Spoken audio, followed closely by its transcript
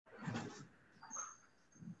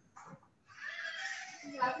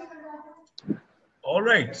All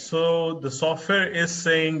right, so the software is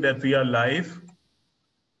saying that we are live.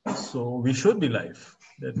 So we should be live.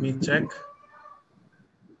 Let me check.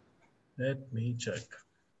 You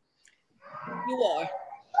are.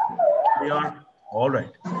 We are. All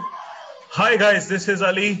right. Hi guys, this is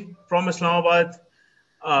Ali from Islamabad.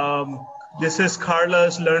 This is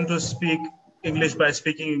Carla's Learn to Speak English by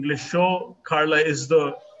Speaking English show. Carla is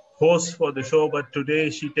the host for the show, but today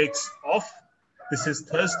she takes off. This is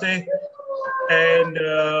Thursday, and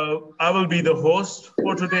I will be the host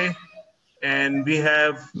for today. And we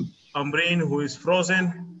have Amreen, who is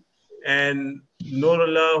frozen, and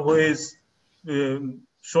Norullah, who is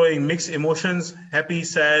showing mixed emotions, happy,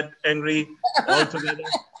 sad, angry, all together.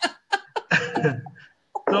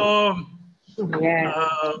 So,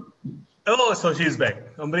 so she's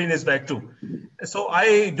back. Amreen is back too. So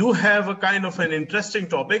I do have a kind of an interesting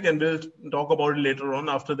topic, and we'll talk about it later on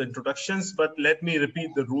after the introductions, but let me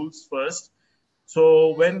repeat the rules first.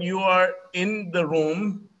 So when you are in the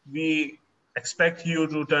room, we expect you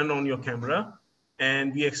to turn on your camera,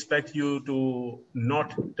 and we expect you to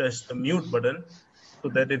not touch the mute button, so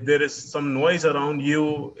that if there is some noise around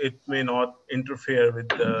you, it may not interfere with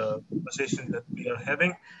the conversation that we are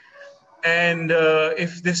having. And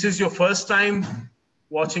if this is your first time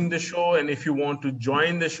watching the show, and if you want to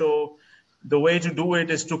join the show, the way to do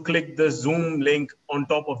it is to click the Zoom link on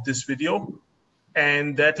top of this video,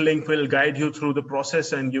 and that link will guide you through the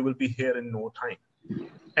process, and you will be here in no time.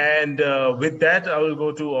 And with that, I will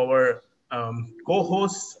go to our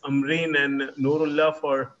co-hosts, Amreen and Noorullah,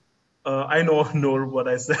 for I know, Noor, what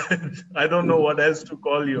I said. I don't know what else to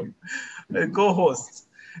call you. Co-hosts.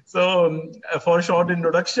 So for short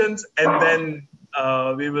introductions, and then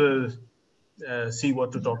we will see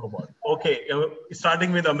what to talk about. Okay,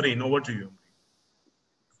 starting with Amreen, over to you.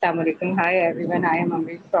 Assalamu alaikum. Hi everyone, I am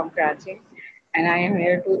Amreen from Karachi, and I am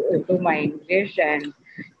here to do my English and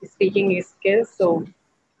speaking skills. So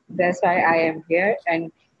that's why I am here. And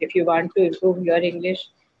if you want to improve your English,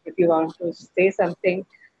 if you want to say something,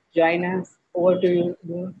 join us. Over to you.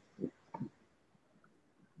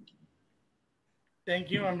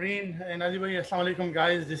 Thank you, Amreen. And everybody, assalamu alaikum,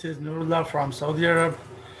 guys. This is Nurullah from Saudi Arabia.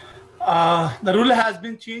 The rule has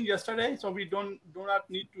been changed yesterday, so we do not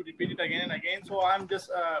need to repeat it again and again. So I'm just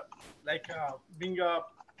being a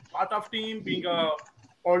part of team, being a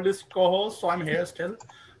oldest co-host. So I'm here still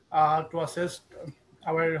to assist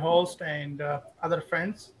our host and other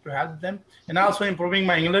friends to help them, and also improving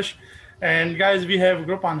my English. And guys, we have a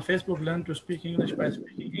group on Facebook, Learn to Speak English by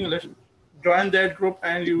Speaking English. Join that group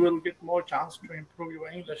and you will get more chance to improve your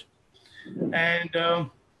English. And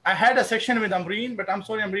I had a section with Amreen, but I'm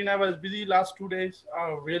sorry, Amreen, I was busy last 2 days,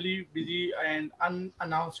 really busy and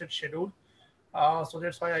unannounced schedule. So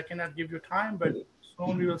that's why I cannot give you time, but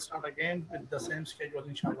soon we will start again with the same schedule,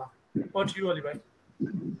 inshallah. Over to you, Ali bhai.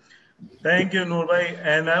 Thank you, Noor bhai.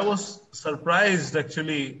 And I was surprised,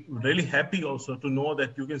 actually, really happy also to know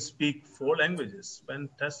that you can speak 4 languages.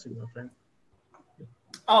 Fantastic, my friend.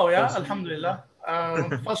 Oh yeah, Alhamdulillah.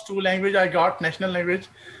 First 2 language I got, national language.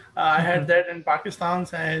 I had that in Pakistan,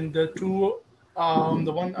 and the 2,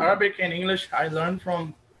 the one Arabic and English I learned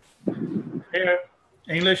from here.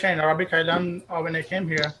 English and Arabic I learned when I came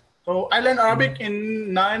here. So I learned Arabic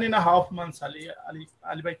in 9.5 months, Ali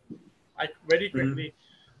bhai, very quickly.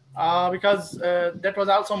 Because that was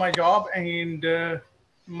also my job, and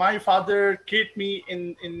my father kept me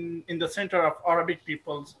in the center of Arabic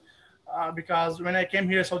peoples. Because when I came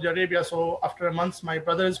here, Saudi Arabia, so after a month, my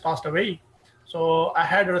brothers passed away. So I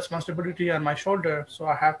had a responsibility on my shoulder, so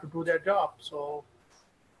I have to do that job. So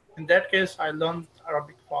in that case, I learned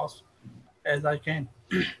Arabic fast as I can.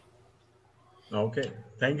 Okay,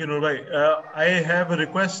 thank you, Noor bhai. I have a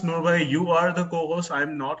request, Noor bhai. You are the co-host.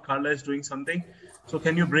 I'm not. Carla is doing something. So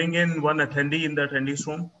can you bring in one attendee in the attendees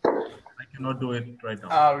room? I cannot do it right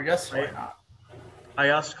now. Yes, why not? I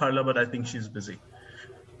asked Carla, but I think she's busy.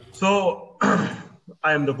 So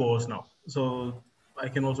I am the co-host now. So I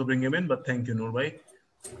can also bring him in, but thank you, Noor bhai.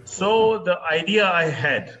 So the idea I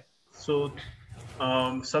had, so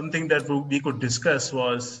something that we could discuss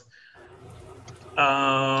was,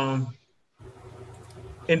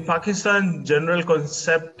 in Pakistan, general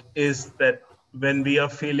concept is that when we are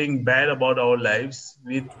feeling bad about our lives,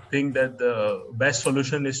 we think that the best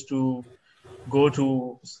solution is to go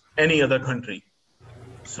to any other country.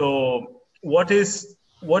 So what is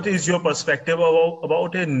your perspective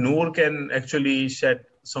about it? Noor can actually shed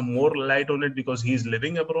some more light on it because he's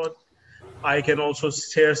living abroad. I can also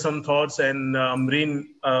share some thoughts, and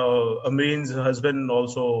Amreen's husband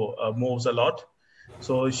also moves a lot.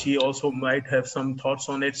 So she also might have some thoughts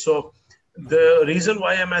on it. So the reason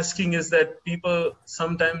why I'm asking is that people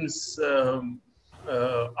sometimes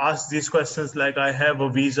ask these questions like, I have a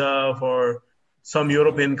visa for some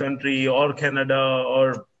European country or Canada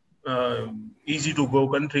or easy to go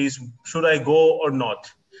countries. Should I go or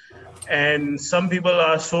not? And some people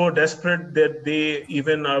are so desperate that they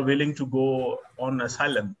even are willing to go on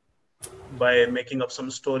asylum by making up some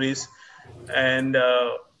stories. And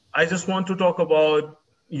I just want to talk about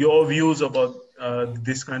your views about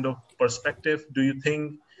this kind of perspective. Do you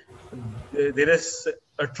think there is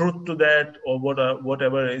a truth to that, or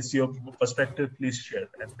whatever is your perspective? Please share,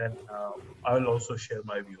 and then I will also share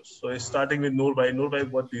my views. So starting with Noor Bhai. Noor Bhai,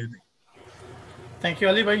 what do you think? Thank you,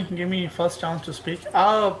 Ali bhai. Give me first chance to speak.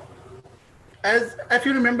 As if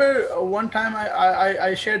you remember, one time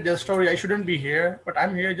I shared this story. I shouldn't be here, but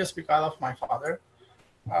I'm here just because of my father.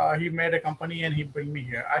 He made a company and he bring me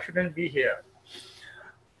here. I shouldn't be here.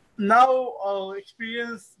 Now,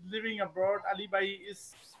 experience living abroad, Ali bhai,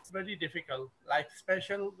 is very difficult. Like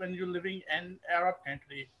special when you're living in Arab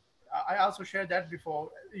country. I also shared that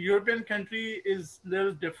before. European country is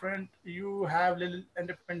little different. You have little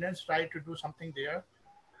independence right to do something there,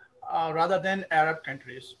 rather than Arab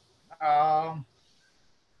countries. Um,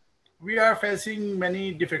 we are facing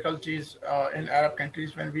many difficulties in Arab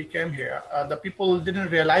countries when we came here. The people didn't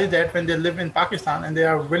realize that when they live in Pakistan and they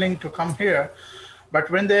are willing to come here. But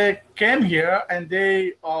when they came here and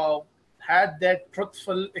they had that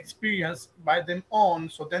truthful experience by them own,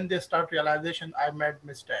 so then they start realization, I made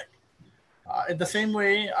mistake. In the same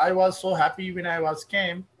way, I was so happy when I was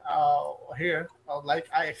came here, like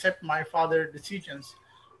I accept my father decisions.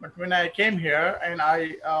 But when I came here and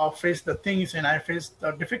I faced the things and I faced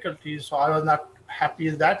the difficulties, so I was not happy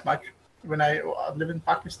that much when I live in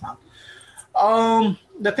Pakistan.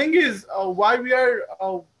 The thing is, why we are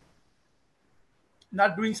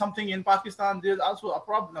not doing something in Pakistan, there's also a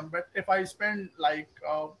problem. But if I spend like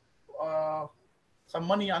some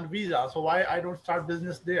money on visa, so why I don't start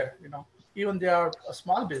business there? You know, even they are a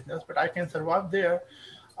small business, but I can survive there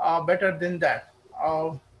better than that.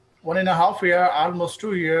 1.5 year, almost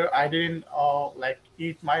 2 year, I didn't like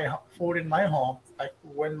eat my food in my home, like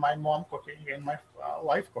when my mom cooking and my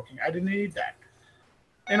wife cooking. I didn't eat that.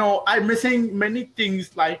 You know, I'm missing many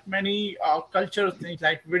things, like many cultural things,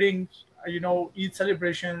 like weddings, Eid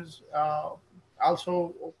celebrations.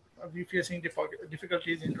 Also, we facing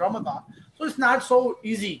difficulties in Ramadan, so it's not so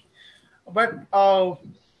easy. But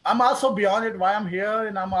I'm also beyond it why I'm here,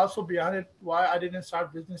 and I'm also beyond it why I didn't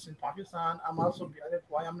start business in Pakistan. I'm also beyond it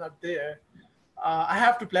why I'm not there. I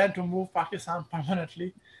have to plan to move Pakistan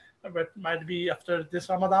permanently, but might be after this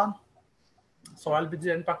Ramadan. So I'll be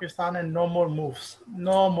there in Pakistan, and no more moves.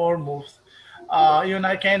 No more moves. Even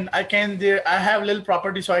I can there. I have little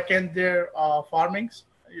property, so I can there farmings.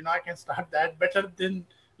 I can start that better than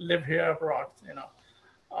live here abroad.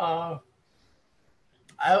 Uh,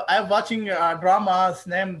 I'm watching dramas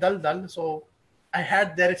named Dal Dal, so I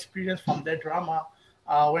had that experience from that drama.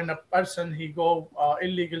 When a person he go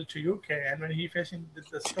illegal to UK, and when he facing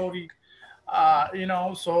the story,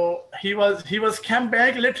 so he was came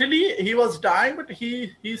back. Literally, he was dying, but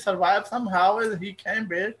he survived somehow, and he came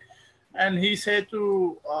back, and he said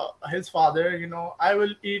to his father, I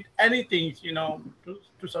will eat anything,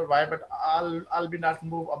 to survive, but I'll be not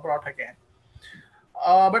move abroad again.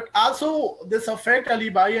 But also this affect Ali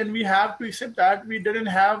Bhai, and we have to accept that we didn't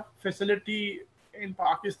have facility in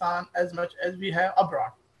Pakistan as much as we have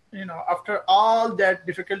abroad. After all that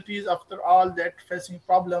difficulties, after all that facing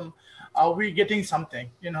problem, we getting something,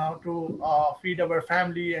 to feed our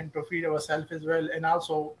family and to feed ourselves as well, and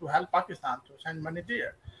also to help Pakistan to send money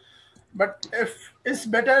there. But if it's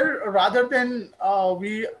better rather than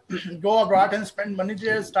we go abroad and spend money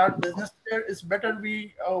there, start business there, it's better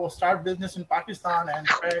we start business in Pakistan and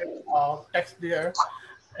pay tax there,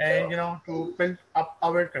 and to build up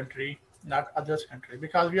our country, not others' country,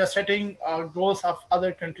 because we are setting goals of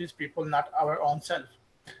other countries' people, not our own self.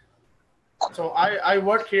 So I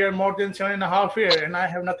work here more than 7.5 years, and I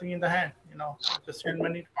have nothing in the hand. Just send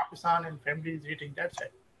money to Pakistan and family is eating. That's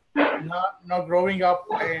it. Not growing up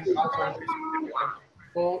and also facing difficulty.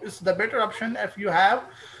 So it's the better option if you have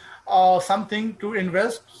something to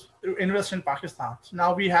invest in Pakistan. So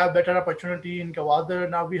now we have better opportunity in Gwadar.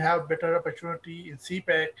 Now we have better opportunity in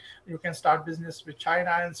CPEC. You can start business with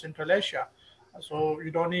China and Central Asia. So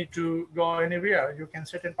you don't need to go anywhere. You can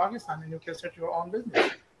sit in Pakistan and you can set your own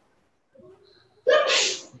business.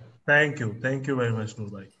 Thank you. Thank you very much, Noor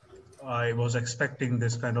Bhai. I was expecting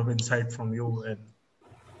this kind of insight from you, and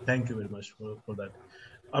thank you very much for that.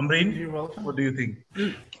 Amreen, You're welcome. what do you think?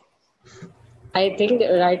 I think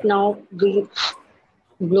right now the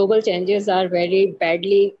global changes are very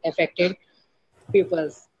badly affected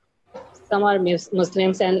peoples. some are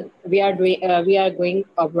Muslims, and we are going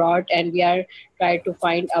abroad, and we are trying to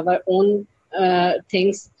find our own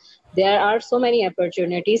things. There are so many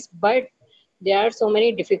opportunities, but there are so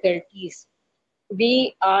many difficulties.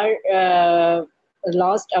 We are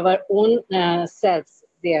lost our own selves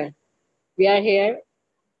there. We are here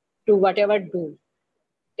to whatever do.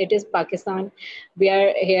 It is Pakistan. We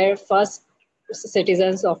are here first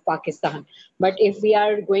citizens of Pakistan. But if we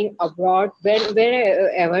are going abroad,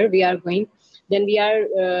 wherever we are going, then we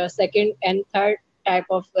are second and third type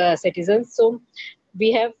of citizens. So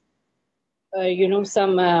we have,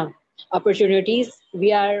 some opportunities.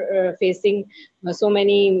 We are facing so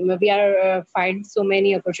many. We are find so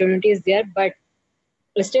many opportunities there, but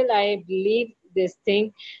still I believe this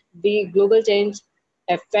thing, the global change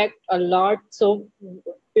affect a lot, so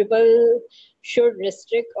people should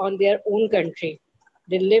restrict on their own country.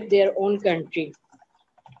 They live their own country.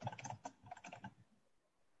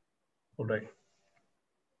 All right.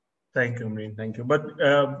 Thank you, Amreen. Thank you.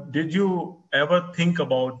 But did you ever think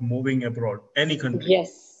about moving abroad, any country?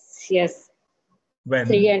 Yes. When?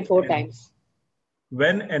 3 and 4 times.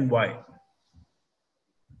 When and why?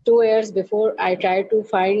 2 years before, I tried to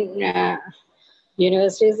find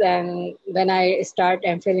universities, and when I start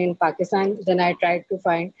MPhil in Pakistan, then I tried to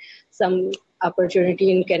find some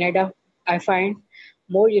opportunity in Canada. I find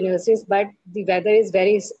more universities, but the weather is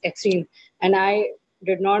very extreme, and I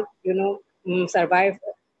did not, survive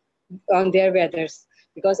on their weathers,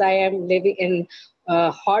 because I am living in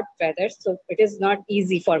hot weather, so it is not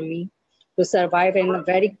easy for me to survive in a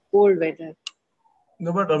very cold weather.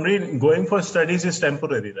 No, but Amreen, going for studies is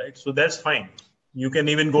temporary, right? So that's fine. You can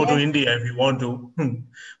even go to India if you want to.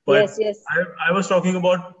 But Yes. I was talking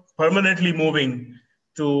about permanently moving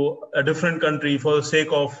to a different country for the sake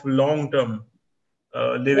of long-term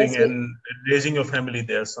living and raising your family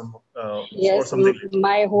there, or something like that.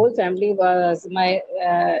 My whole family was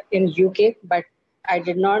in UK, but I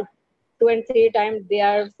did not. 2 and 3 times they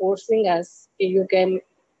are forcing us. You can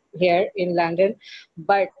here in London,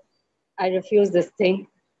 but I refuse this thing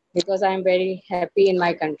because I am very happy in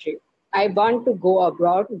my country. I want to go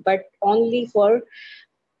abroad, but only for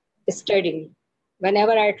studying.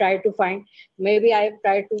 Whenever I try to find, maybe I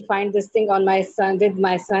try to find this thing on my son, with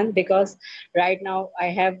my son, because right now I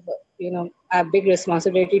have, a big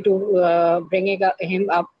responsibility to him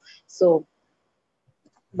up. So,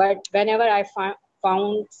 but whenever I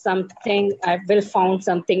found something, I will found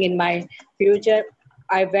something in my future.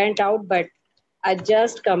 I went out, but I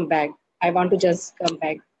just come back. I want to just come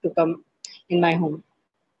back to come in my home.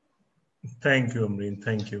 Thank you, Amreen.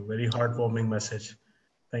 Thank you. Very heartwarming message.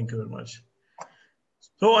 Thank you very much.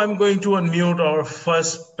 So I'm going to unmute our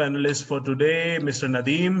first panelist for today, Mr.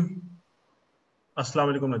 Nadeem.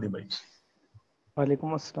 Assalamu alaikum, Nadeem bhai.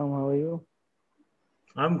 Walaikum assalam. How are you?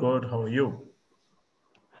 I'm good. How are you?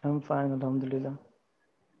 I'm fine, alhamdulillah.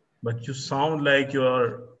 But you sound like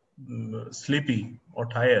you're sleepy or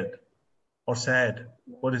tired or sad.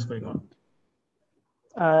 What is going on?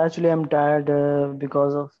 Actually, I'm tired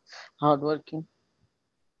because of hard working.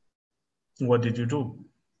 What did you do?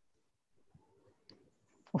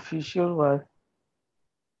 Official work.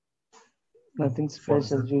 Nothing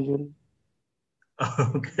special as usual.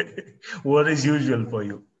 Okay. What is usual for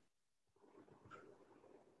you?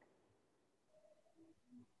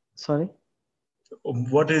 Sorry?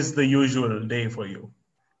 What is the usual day for you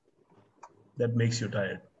that makes you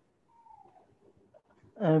tired?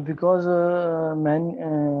 Because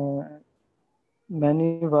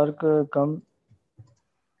many work come,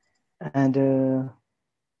 and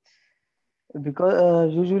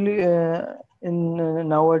because usually in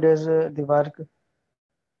nowadays the work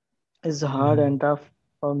is hard and tough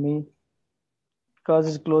for me, because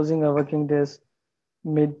it's closing our working days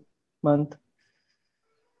mid-month.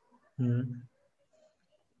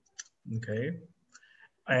 Okay.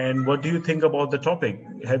 And what do you think about the topic?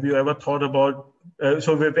 Have you ever thought about,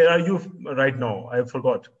 so where are you right now? I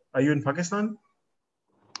forgot. Are you in Pakistan?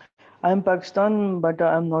 I'm Pakistan, but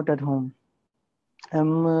I'm not at home.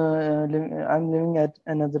 I'm living at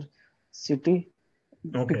another city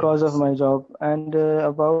because of my job. And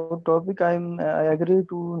about topic, I agree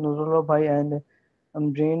to Nurullah Bhai and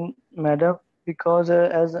Amreen Madam, because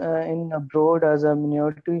as in abroad as a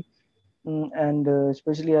minority, and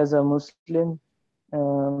especially as a Muslim,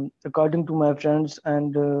 according to my friends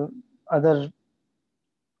and other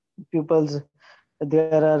pupils,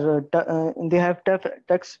 they have tough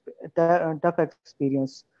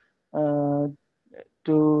experience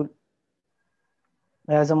to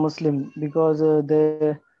as a Muslim, because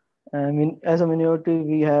as a minority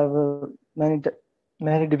we have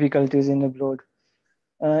many difficulties in abroad.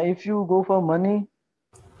 If you go for money,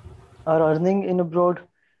 are earning in abroad,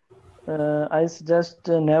 I suggest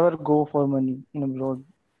never go for money in abroad.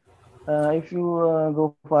 If you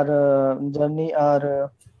go for a journey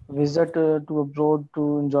or visit to abroad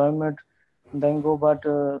to enjoyment, then go. But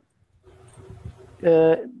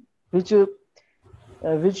uh, which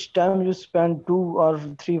which time you spend 2 or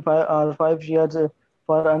 3 or 5 years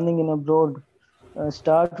for earning in abroad.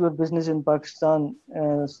 Start your business in Pakistan.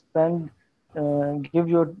 Give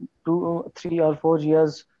your 2, 3 or 4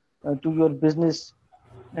 years to your business.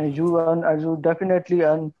 You earn, you definitely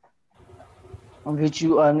earn which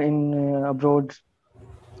you earn in abroad.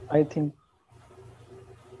 I think.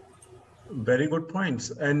 Very good points.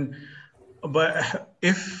 And but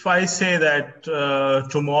if I say that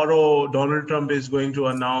tomorrow Donald Trump is going to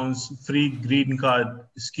announce free green card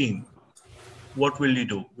scheme, what will you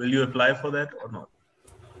do? Will you apply for that or not?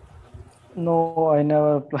 No, I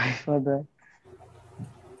never apply for that.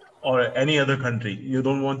 Or any other country? You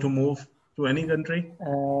don't want to move to any country?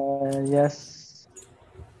 Yes,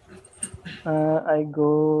 I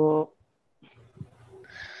go.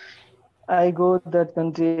 I go that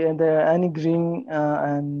country and any green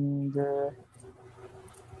and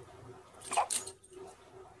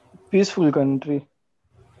peaceful country.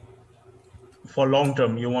 For long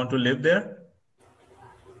term, you want to live there?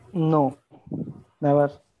 No,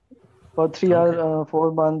 never. For 3 or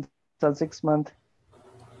 4 months or 6 months.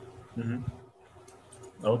 Mm-hmm.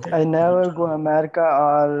 Okay. I never go America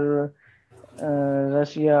or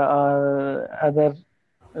Russia or other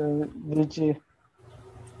which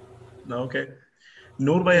Okay.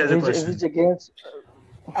 Noor bhai has a question. against.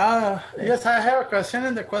 Yes, I have a question,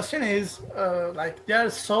 and the question is, like, there are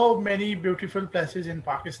so many beautiful places in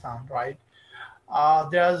Pakistan, right?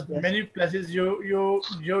 There's Yes. many places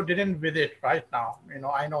you didn't visit right now.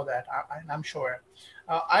 I know that. I'm sure.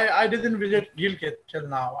 I didn't visit Gilgit till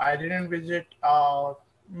now. I didn't visit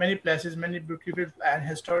many places, many beautiful and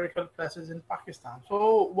historical places in Pakistan.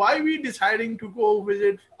 So why we deciding to go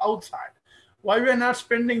visit outside? Why we are not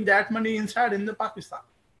spending that money inside in the Pakistan?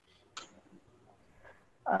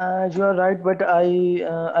 You are right, but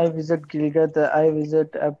I visit Gilgit, I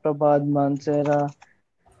visit Abbottabad, Mansehra,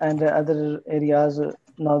 and other areas,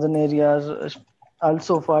 northern areas,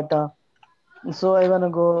 also Fata. So I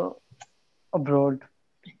wanna go abroad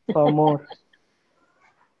for more.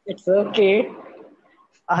 It's okay.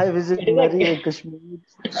 I visit It is Mary, okay. Kashmir,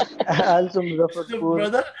 also So, Muzaffarpur.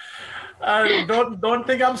 brother, don't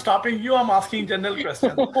think I'm stopping you. I'm asking general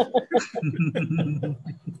questions.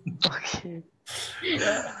 Okay,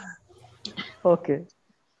 okay.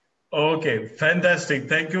 Okay, fantastic.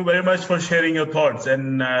 Thank you very much for sharing your thoughts,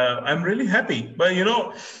 and I'm really happy. But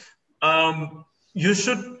you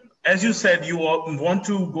should, as you said, you want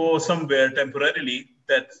to go somewhere temporarily.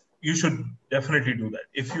 That you should definitely do that.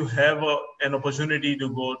 If you have an opportunity to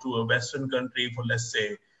go to a Western country for, let's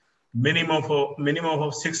say, minimum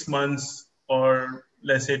of 6 months, or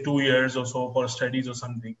let's say 2 years or so for studies or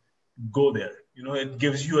something, go there. It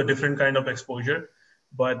gives you a different kind of exposure.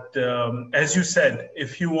 But as you said,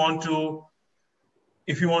 if you want to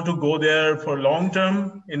go there for long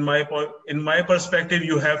term, in my perspective,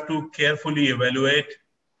 you have to carefully evaluate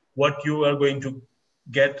what you are going to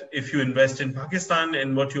get if you invest in Pakistan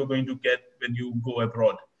and what you're going to get when you go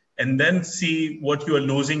abroad, and then see what you are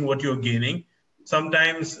losing, what you're gaining.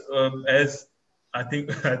 Sometimes, as I think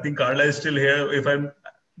Carla is still here. If I'm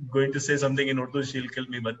going to say something in Urdu, she'll kill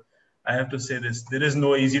me, but I have to say this: there is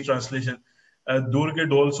no easy translation. दूर के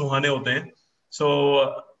ढोल सुहाने होते हैं.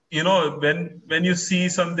 So when you see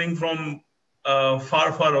something from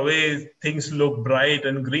far away, things look bright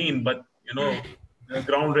and green, but the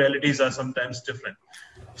ground realities are sometimes different.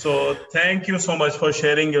 So thank you so much for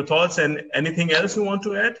sharing your thoughts. And anything else you want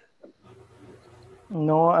to add?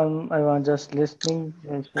 No, I was just listening.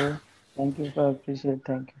 Yeah, sure. Thank you for appreciate.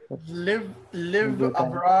 Thank you for Live your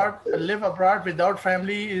time. abroad without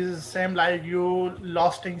family is same like you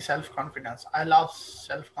losing self-confidence. I lost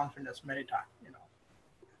self-confidence many times.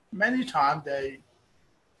 Many times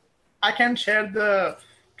I can share the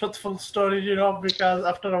truthful story, because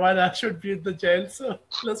after a while I should be in the jail. So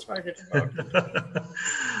let's forget about it.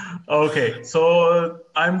 Okay, so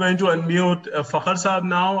I'm going to unmute Fakhar Saab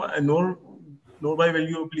now. Noor bhai, will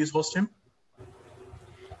you please host him?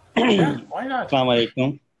 Yeah, why not? Assalamu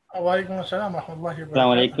alaikum. Walaikum assalam wa rahmatullahi wa Assalamu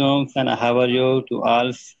barakatuh. alaikum. Sana, how are you to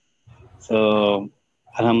all? So,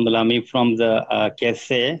 Alhamdulillah, me from the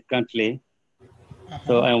KSA currently.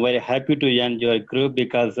 So I'm very happy to join your group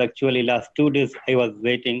because actually last 2 days I was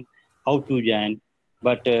waiting how to join.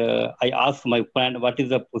 But I asked my friend what is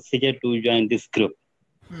the procedure to join this group.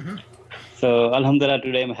 So Alhamdulillah,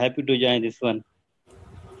 today I'm happy to join this one.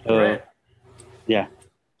 So Great. yeah.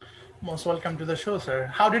 Most welcome to the show, sir.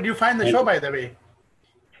 How did you find the show, by the way?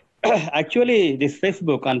 Actually, this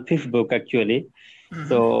on Facebook actually. Mm-hmm.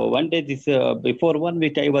 So one day, before 1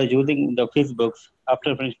 week, I was using the Facebooks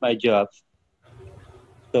after finish my jobs.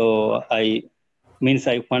 So I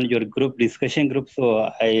found your group, discussion group.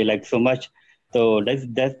 So I like so much. So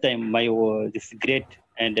that time my this great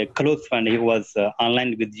and close friend, he was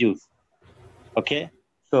online with you. Okay.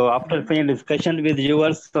 So after finishing discussion with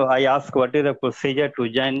yours, so I asked what is the procedure to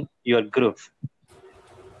join your groups.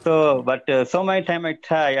 So, but so many time I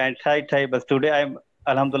try, but today I'm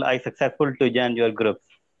alhamdulillah I successful to join your group.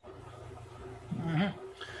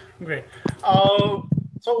 Mm-hmm. Great.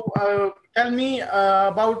 So tell me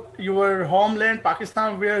about your homeland,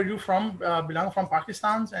 Pakistan. Where are you from? Belong from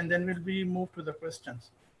Pakistan, and then we move to the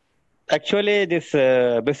questions. Actually, this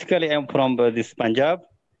basically I'm from this Punjab.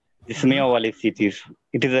 This Miawali cities.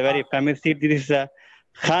 It is a very famous city. This is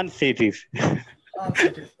Khan cities. Khan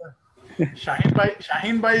cities.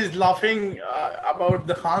 Shaheen Bhai is laughing about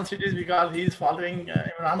the Khan cities because he's following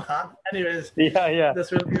Imran Khan. Anyways, yeah.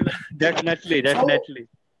 This will be definitely.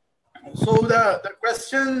 So the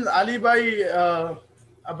question Ali Bhai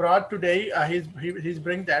abroad today, he's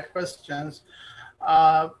bringing that questions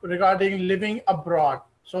regarding living abroad.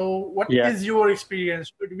 So what is your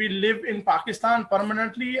experience? Should we live in Pakistan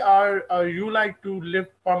permanently, or you like to live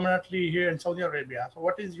permanently here in Saudi Arabia? So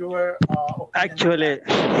what is your opinion?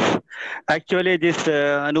 Actually, this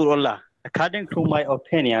Nurullah, according to my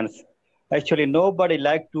opinions, actually nobody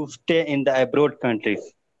like to stay in the abroad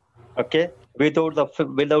countries. Okay, without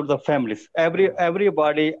the families.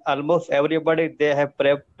 Everybody, almost everybody, they have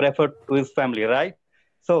preferred to his family, right?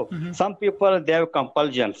 So some people they have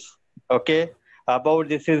compulsions. Okay. About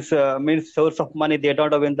this is means source of money they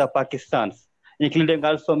don't have in the Pakistan, including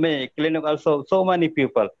also me, including also so many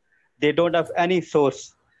people. They don't have any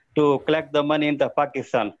source to collect the money in the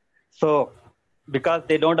Pakistan. So because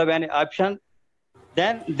they don't have any option,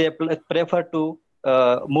 then they prefer to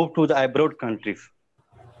move to the abroad countries,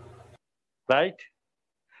 right?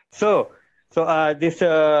 So this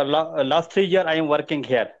last 3 years I am working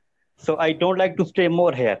here. So I don't like to stay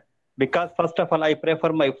more here because first of all I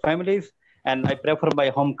prefer my families. And I prefer my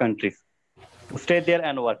home countries to stay there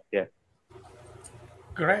and work there.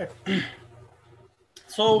 Great.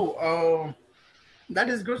 So that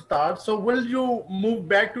is good start. So will you move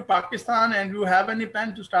back to Pakistan and you have any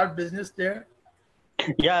plan to start business there?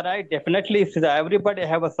 Yeah, right. Definitely. So everybody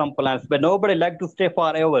have some plans, but nobody like to stay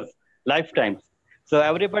forever, lifetimes. So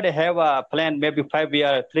everybody have a plan, maybe 5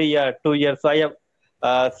 years, 3 years, 2 years. So I have,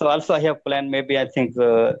 so also I have plan. Maybe I think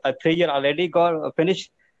a 3 year already got finished.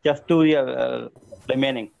 Just 2 years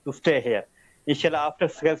remaining to stay here. Inshallah, after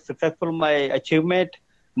successful my achievement,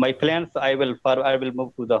 my plans, I will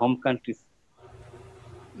move to the home countries.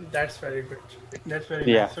 That's very good. That's very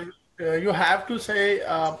nice. So you have to say,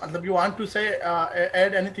 you want to say,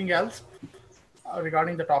 add anything else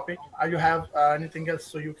regarding the topic? Or you have anything else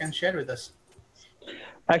so you can share with us?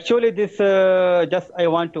 Actually, this just I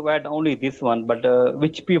want to add only this one, but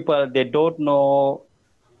which people they don't know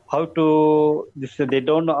how to they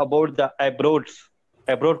don't know about the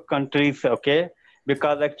abroad countries, okay?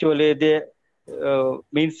 Because actually they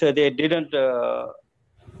means they didn't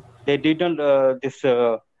this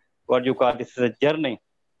what you call this journey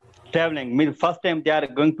traveling. Means first time they are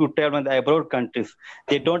going to travel in the abroad countries.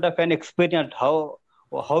 They don't have any experience how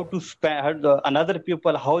to spend another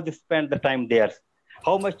people how they spend the time there,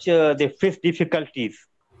 how much they face difficulties,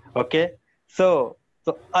 okay? So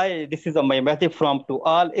this is my message from to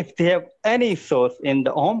all. If they have any source in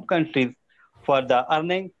the home countries for the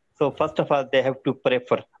earning, so first of all, they have to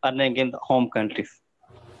prefer earning in the home countries.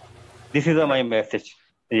 This is my message.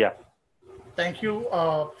 Yeah. Thank you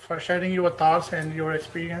for sharing your thoughts and your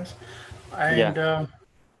experience. And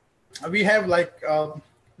we have like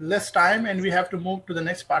less time and we have to move to the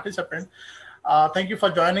next participant. Thank you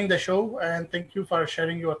for joining the show and thank you for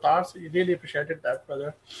sharing your thoughts. We really appreciated that,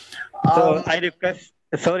 brother. So I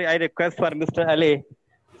request for Mr. Ali.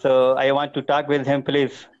 So I want to talk with him,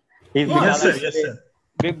 please. Yes, sir.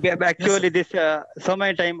 Actually, this so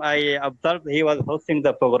many time I observed he was hosting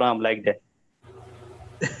the program like that.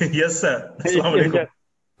 Yes, sir. Assalamualaikum.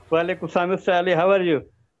 Walaikum salam, Mr. Ali. How are you?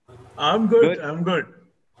 I'm good.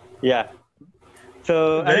 Yeah.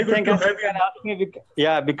 So very good to have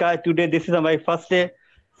you. Because today this is my first day.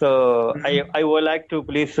 So I would like to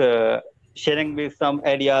please sharing with some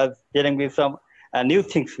ideas, sharing with some new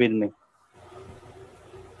things with me.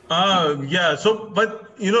 So,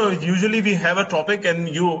 but usually we have a topic and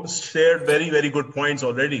you shared very, very good points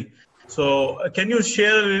already. So can you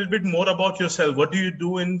share a little bit more about yourself? What do you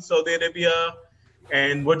do in Saudi Arabia?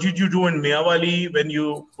 And what did you do in Miyawali when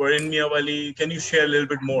you were in Miyawali? Can you share a little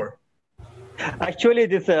bit more? Actually,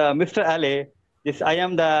 this Mr. Ali, I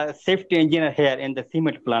am the safety engineer here in the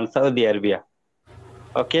cement plant, Saudi Arabia.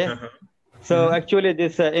 Okay. So actually,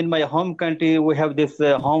 this in my home country we have this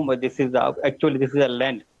home. This is actually this is a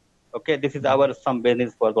land. Okay, this is our some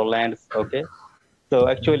business for the lands. Okay. So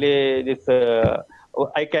actually, this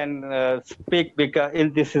I can speak because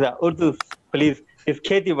in this is Urdu, please. It's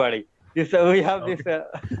kheti badi. This we have this.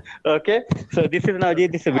 Okay. So this is now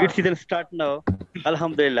this wheat season start now.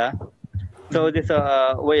 Alhamdulillah. So this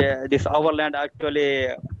this our land actually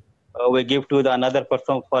we give to the another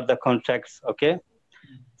person for the contracts. Okay.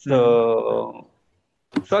 So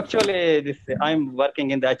actually this I'm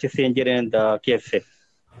working in the HSC engineer in the KSA.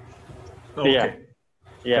 Okay.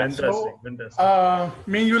 Yeah. Fantastic. So, Fantastic.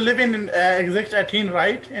 mean you live in exact 18,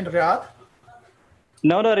 right, in Riyadh?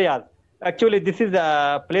 No, Riyadh. Actually, this is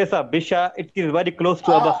a place of Bisha. It is very close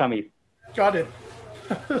to Abba Khamis. Got it.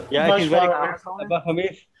 Yeah, it is very close to Abba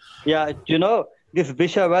Khamis. Yeah, you know, this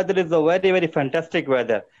Bisha weather is a very, very fantastic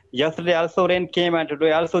weather. Yesterday also rain came and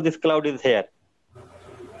today also this cloud is here.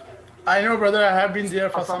 I know, brother. I have been there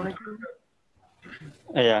for some time.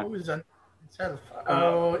 Yeah. Who is that itself?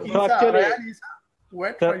 So actually,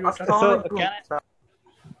 wait for your turn.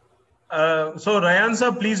 So Ryan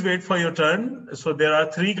sir, please wait for your turn. So there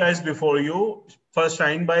are three guys before you. First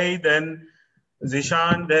Shine Bhai, then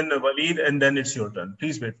Zishan, then Waleed, and then it's your turn.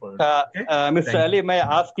 Please wait for it. Okay? Mr. Ali, may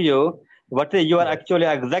I ask you, what is your actually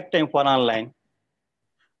exact time for online?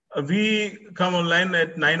 We come online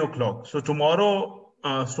at 9 o'clock. So tomorrow,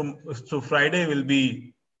 so Friday will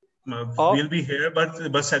be, we'll be here,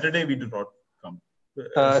 but Saturday we do not come.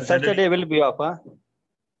 Saturday will be off, huh?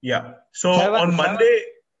 Yeah. So on Monday,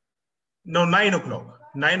 no, 9 o'clock.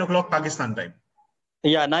 9 o'clock Pakistan time.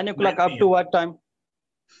 Yeah, 9 o'clock up to what time?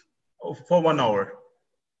 For 1 hour.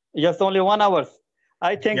 Just only 1 hour.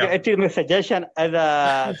 I think it is my suggestion as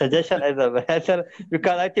a vessel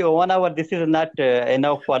because I think 1 hour this is not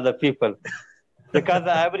enough for the people because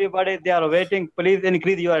everybody they are waiting. Please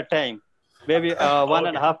increase your time, maybe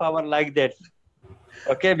 1.5 hours like that.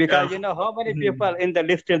 Okay, because you know how many people in the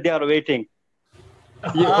list they are waiting.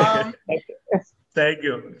 Thank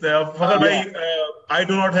you. I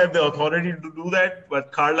do not have the authority to do that,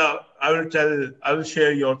 but Carla, I will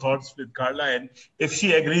share your thoughts with Carla, and if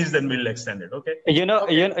she agrees, then we'll extend it. Okay. You know,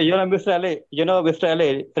 Mr. Ali. Mr.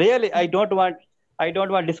 Ali. Really, I don't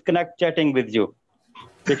want disconnect chatting with you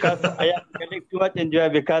because I am getting too much enjoy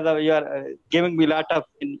because of you are giving me a lot of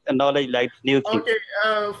knowledge, like new things. Okay,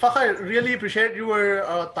 Fakhar, really appreciate your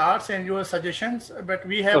thoughts and your suggestions. But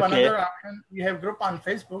we have another option. We have group on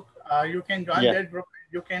Facebook. You can join that group.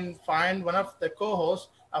 You can find one of the co-hosts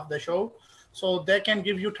of the show, so they can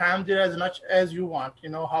give you time there as much as you want. You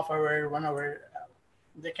know, half hour, 1 hour.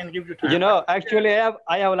 They can give you time. You know, actually,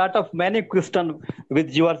 I have a lot of many questions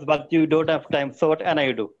with yours, but you don't have time. So what can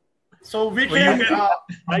I do? So we can. You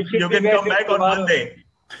can come back on Monday.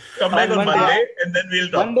 Come back on Monday, and then we'll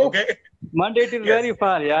talk. Okay. Monday it is very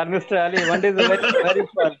far, yeah, Mr. Ali. Monday is very, very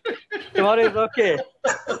far. Tomorrow is okay.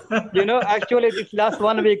 You know, actually, this last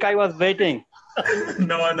 1 week I was waiting.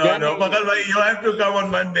 No. Pakal bhai, you have to come on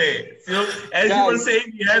Monday. So, as you were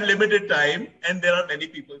saying, we have limited time, and there are many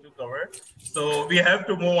people to cover. So we have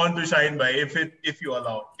to move on to Shine Bhai, if you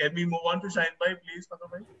allow. Can we move on to Shine Bhai, please, Pakal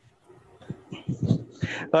bhai?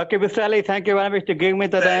 Okay, Mr. Ali, thank you very much to give me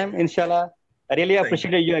the time, inshallah. I really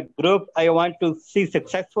appreciate your group. I want to see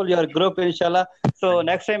successful your group, inshallah. So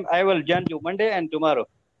next time I will join you Monday and tomorrow.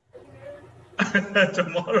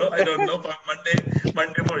 Tomorrow, I don't know, but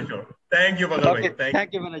Monday for sure. Thank you, Pakal bhai.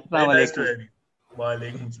 Thank you very much. Very nice to have you.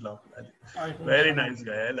 Walaikum salam. Very nice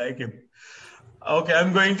guy. I like him. Okay,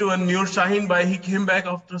 I'm going to unmute Shaheen Bhai. He came back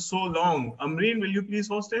after so long. Amreen, will you please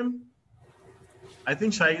host him? I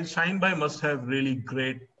think Shaheen Bhai must have really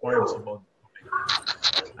great points about it.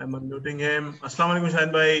 I'm unmuting him. Assalamu alaikum,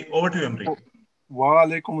 Shaheen Bhai. Over to you, Amreen. Wa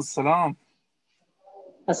alaikum assalam.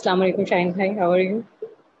 Assalamu alaikum, Shaheen Bhai. How are you?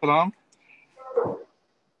 Salam.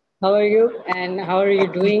 How are you? And how are you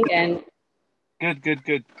doing? And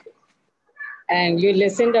Good. And you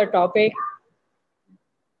listened to our topic?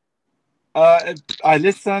 I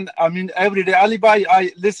listen. I mean, every day. Ali Bhai,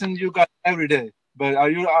 I listen you guys every day. But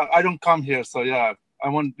I don't come here, so yeah. I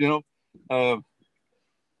want give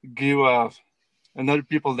another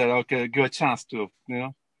people that give a chance to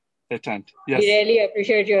attend. Yes. We really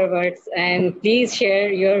appreciate your words, and please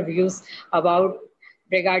share your views about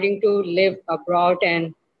regarding to live abroad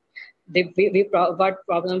and what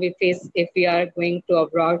problem we face if we are going to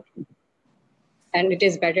abroad, and it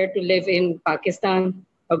is better to live in Pakistan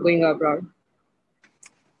or going abroad.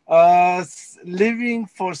 Living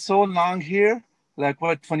for so long here, like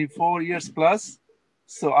what, 24 years plus.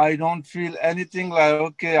 So I don't feel anything like,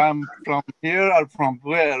 okay, I'm from here or from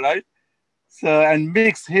where, right? So, and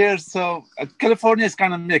mix here. So California is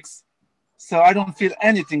kind of mixed. So I don't feel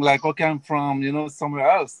anything like, okay, I'm from, somewhere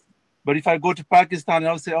else. But if I go to Pakistan,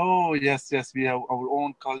 I'll say, oh, yes, we have our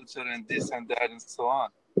own culture and this and that and so on.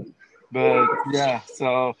 But yeah,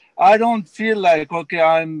 so I don't feel like, okay,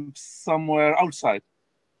 I'm somewhere outside.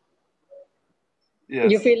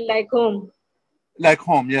 Yes. You feel like home. Like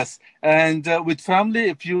home, yes. And with family,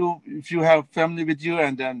 if you have family with you,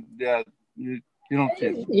 and then you don't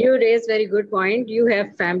feel. You raised very good point. You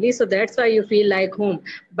have family, so that's why you feel like home.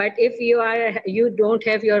 But if you don't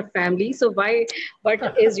have your family, so what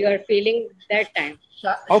is your feeling that time?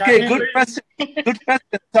 Okay, good question. Good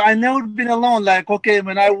question. So I never been alone. Like, okay,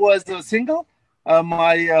 when I was single,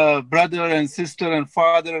 my brother and sister and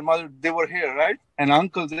father and mother, they were here, right? And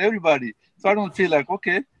uncles, everybody. So I don't feel like,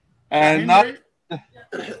 okay. And now.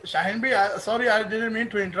 Shahin bhai, sorry, I didn't mean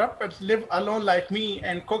to interrupt, but live alone like me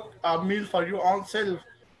and cook a meal for your own self.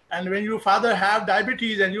 And when your father have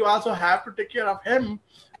diabetes and you also have to take care of him,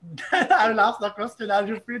 then I will ask the question, are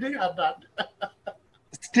you feeling at that?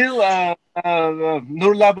 Still,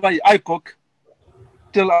 Nurullah bhai, I cook.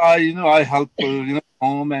 Till I help,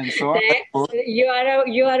 home and so on. You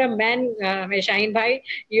are a man, Shahin bhai.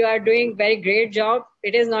 You are doing very great job.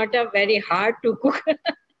 It is not a very hard to cook.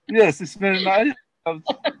 Yes, it's very nice.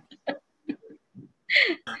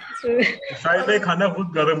 शायद ये खाना खुद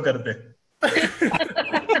गरम करते.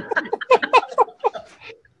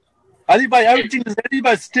 Ali bhai, everything is ready,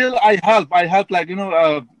 but still I help like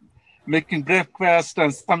making breakfast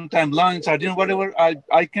and sometimes lunch or whatever I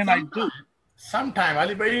do. Sometime,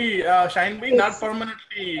 Ali bhai, Shahin bhai, not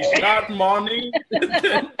permanently, not morning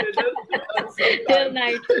till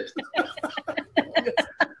night.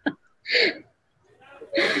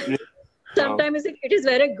 Sometimes it is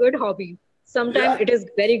very good hobby. Sometimes it is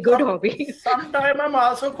very good hobby. Sometimes I'm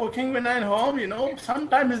also cooking when I'm home,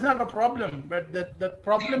 Sometimes it's not a problem, but the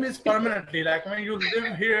problem is permanently. Like when you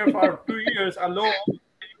live here for 2 years alone,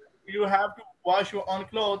 you have to wash your own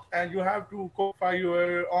clothes and you have to cook for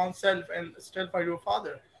your own self and still for your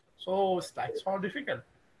father. So it's like so difficult,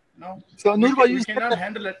 So Nurullah, you cannot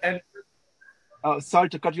handle it. And sorry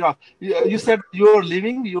to cut you off. You said you are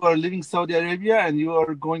living Saudi Arabia and you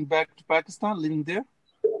are going back to Pakistan, living there?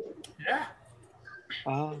 Yeah.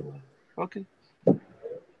 Okay.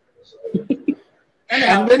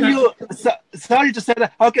 And when you, sorry to say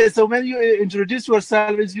that. Okay, so when you introduce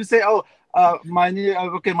yourself, you say, my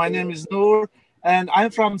name is Noor, and I'm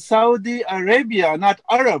from Saudi Arabia, not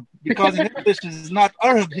Arab, because in English it's not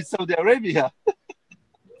Arab, it's Saudi Arabia.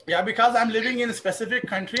 Yeah, because I'm living in a specific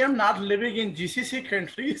country. I'm not living in GCC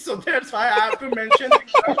country, so that's why I have to mention.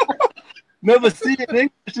 No, but see, in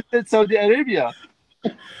English it's Saudi Arabia.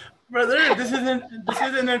 Brother, this is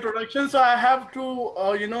an introduction, so I have to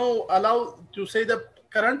allow to say the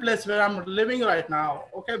current place where I'm living right now.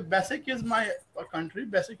 Okay, Basic is my country,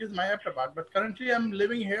 Basic is my Hyderabad, but currently I'm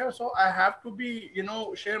living here, so I have to be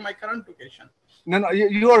share my current location. No,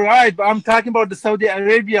 you are right, but I'm talking about the Saudi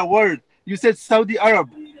Arabia word. You said Saudi Arab.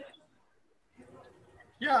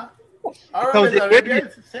 Yeah, Arab is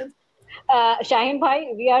Arabia. Shahin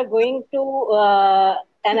bhai, we are going to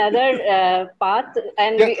another path,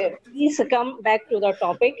 and please come back to the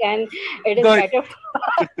topic, and it is better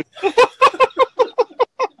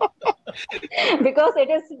because it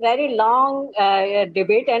is very long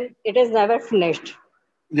debate and it is never finished.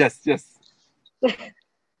 Yes.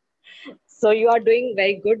 So you are doing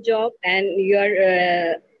very good job, and you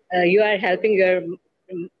are helping your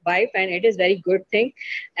wife, and it is very good thing,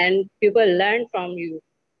 and people learn from you,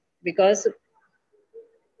 because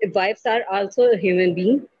wives are also a human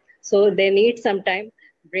being, so they need some time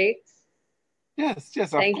breaks. Yes,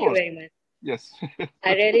 Thank you very much. Yes.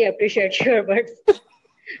 I really appreciate your words.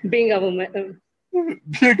 Being a woman.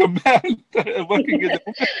 Being a man. Working as a woman.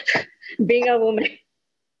 Being a woman.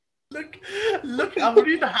 Look,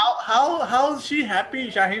 Amreen, how is she happy,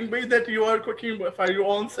 Shahin bhai, that you are cooking for your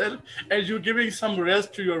own self and you giving some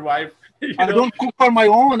rest to your wife? I don't cook for my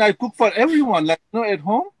own. I cook for everyone. Like at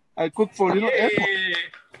home, I cook for everyone.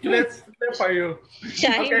 Let's play for you.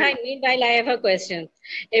 Shahin bhai, meanwhile, I have a question.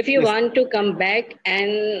 If you want to come back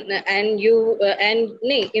and you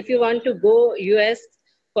if you want to go US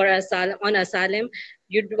for asylum,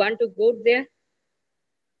 you'd want to go there?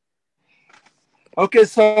 Okay,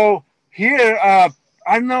 so here, I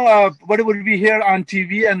don't know what it would be here on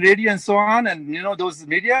TV and radio and so on, and those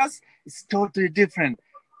medias, it's totally different.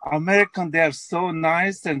 American, they are so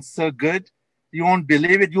nice and so good, you won't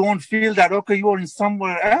believe it. You won't feel that, okay, you are in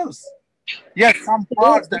somewhere else. Yes, some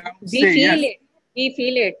parts that I would We say feel yes. it. We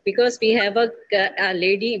feel it because we have a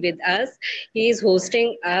lady with us. He is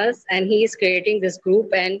hosting us and he is creating this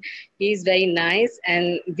group and he is very nice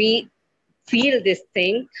and we feel this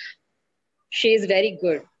thing. She is very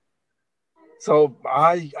good. So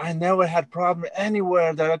I never had problem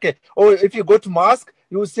anywhere that, okay, or if you go to mosque,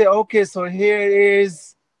 you would say, okay, so here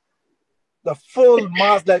is the full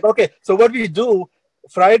mosque. Like, okay, so what we do,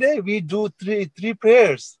 Friday, we do three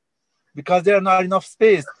prayers because there are not enough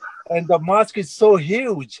space. And the mosque is so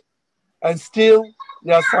huge. And still,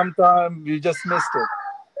 yeah, sometimes you just missed it.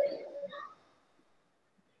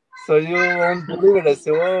 So you won't believe it. I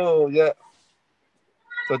say, oh, yeah.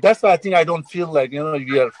 So that's why I think I don't feel like, we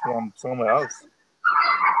are from somewhere else.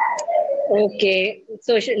 Okay.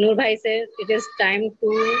 So Noor Bhai says it is time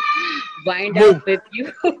to wind Move. up with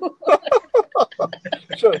you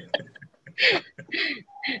Sure.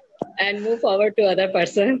 and move forward to other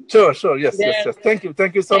person. Sure. Yes. Thank you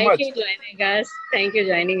so Thank much. you joining us. Thank you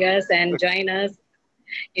joining us and join us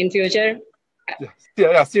in future.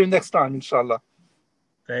 Yeah. See you next time, inshallah.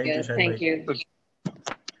 Thank you, Yes, Shahin thank bhai. you.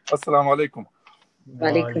 Assalamu alaikum.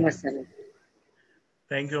 Walaikum assalam.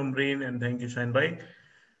 Thank you, Amreen, and thank you, Shahin bhai.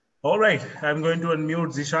 All right, I'm going to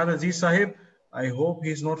unmute Zishan Aziz Sahib. I hope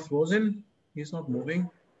he's not frozen. He's not moving.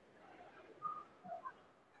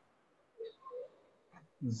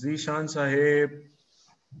 Zishan Sahib.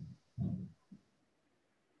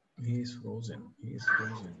 He's frozen.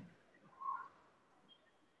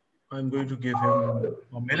 I'm going to give him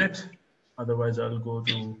a minute. Otherwise, I'll go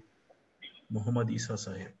to Muhammad Isa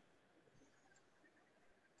Sahib.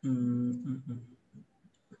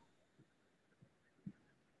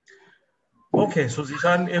 Okay, so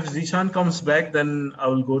Zishan, if Zishan comes back, then I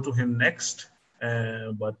will go to him next.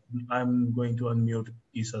 But I'm going to unmute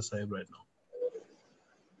Isa Sahib right now.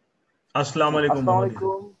 Assalamu alaikum, Muhammad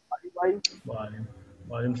Isa. Wa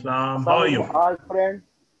alaikum salam. How are you? Hi, friend.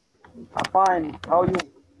 I'm fine. How are you?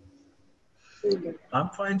 I'm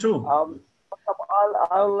fine too. First of all,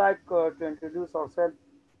 I would like to introduce ourselves.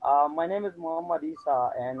 My name is Muhammad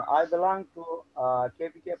Isa, and I belong to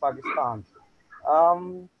KPK Pakistan.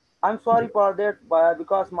 I'm sorry for that, but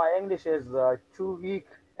because my English is too weak,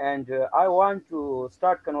 and I want to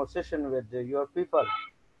start conversation with your people.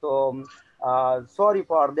 So sorry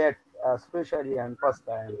for that, especially and first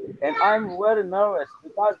time. And I'm very nervous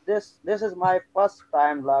because this is my first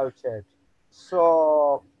time live chat.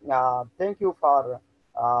 So thank you for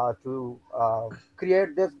to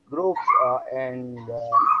create this group and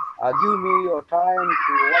give me your time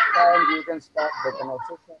to what time you can start the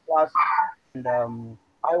conversation class. And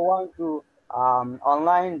I want to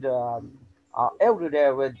online every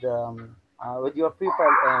day with your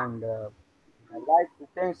people and I'd like to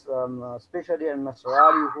thank especially Mr.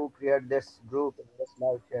 Ali who created this group and this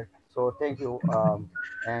live chat. So thank you.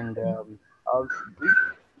 And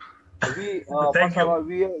we Thank first of you. all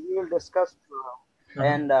we will discuss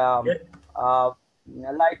and Yeah.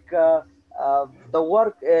 like the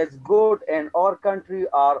work is good in our country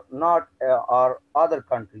or not or other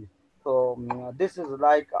countries. So this is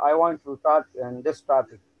like I want to start in this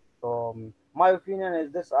topic. So my opinion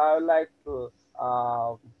is this: I would like to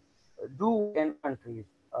do in countries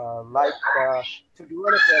to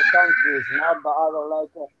develop their countries, not the other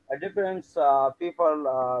a different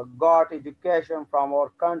people got education from our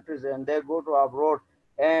countries and they go to abroad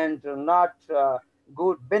and not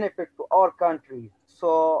good benefit to our country.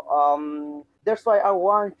 So that's why I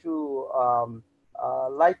want to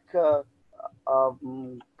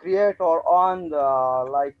create our own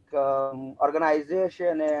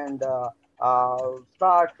organization and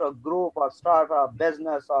start a group or start a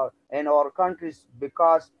business or in our countries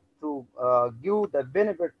because to give the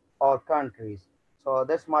benefit our countries. So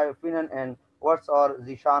that's my opinion. And what's our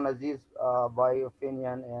Zishan Aziz by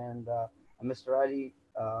opinion and Mr. Ali,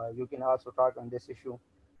 you can also talk on this issue.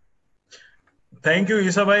 Thank you,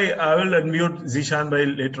 Isa bhai. I will unmute Zishan bhai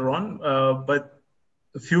later on. But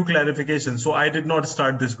a few clarifications. So I did not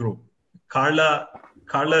start this group. Carla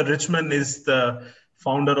Richmond is the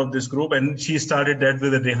founder of this group, and she started that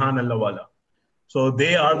with Rehan Allahwala. So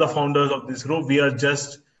they are the founders of this group. We are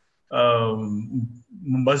just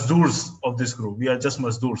mazdoors of this group. We are just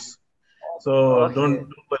mazdoors. So Okay. don't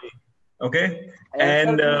worry. Okay.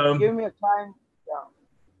 And give me a time. Yeah.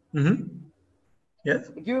 Mm-hmm. Yes.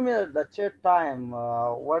 Give me the chat time.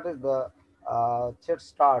 What is the chat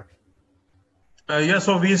start? Yeah.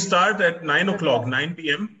 So we start at 9 o'clock, 9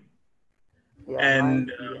 p.m. Yeah, and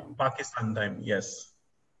 9 p.m. Pakistan time. Yes.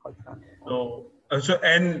 Pakistan. So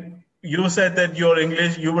and you said that your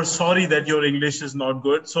English, you were sorry that your English is not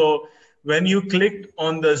good. So when you clicked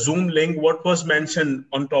on the Zoom link, what was mentioned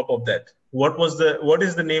on top of that? What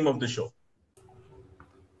is the name of the show?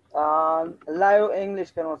 Live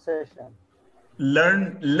English conversation.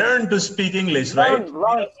 Learn to speak English, right? We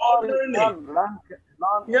are all learning. Learn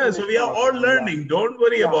Yeah, English so we are all conversation. learning. Yeah. Don't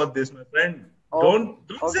worry Yeah. about this, my friend. Okay.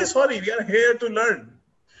 Don't say sorry. We are here to learn.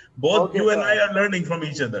 Both you and I are learning from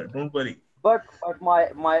each other. Don't worry. But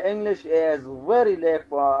my English is very late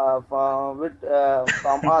from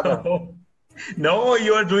other. No,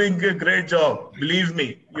 you are doing a great job. Believe me,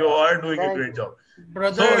 you are doing a great job.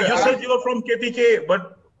 Brother, So you said you are from KPK,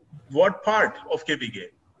 but what part of KPK?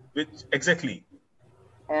 Which exactly?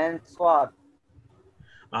 And Swat.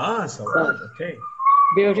 Swat. Okay.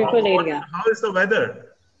 Beautiful area. How is the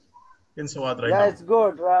weather in Swat right now? Yeah, it's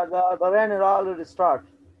good. The rain is already start.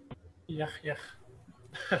 Yeah. Yeah.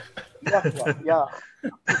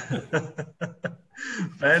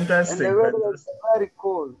 Fantastic. And the weather is very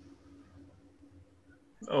cold.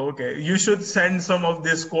 Okay, you should send some of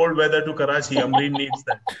this cold weather to Karachi. Amreen needs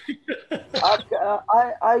that.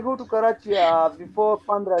 I go to Karachi before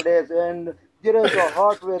 15 days, and there is a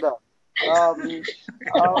hot weather. I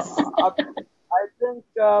think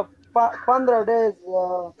 15 days.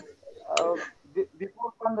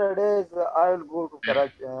 Before 15 days, I will go to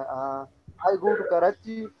Karachi. I go to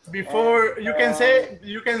Karachi. Before you can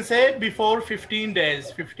say before 15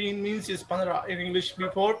 days. 15 means is 15 in English.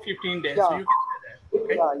 Before 15 days. Yeah. So you can say that.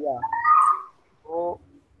 Okay? Yeah. So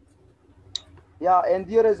yeah, and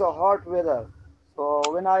there is a hot weather. So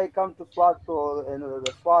when I come to Swat, so in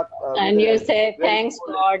the Swat, And you say, thanks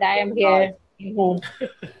God, I am here.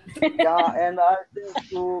 Yeah, and I think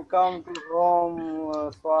to come to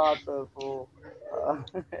home, Swat. So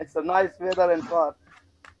it's a nice weather in Swat.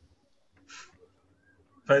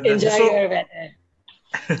 Enjoy your weather.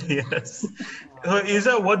 Yes. So,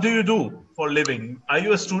 Isa, what do you do for living? Are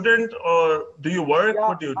you a student or do you work? Yeah,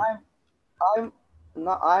 what do you do?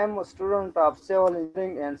 I'm a student of civil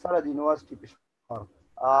engineering in Sarad University, Peshawar.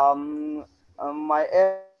 My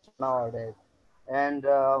age nowadays, and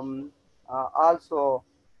also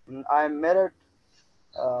I'm married,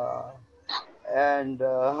 and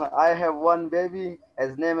I have one baby.